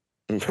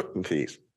 Peace.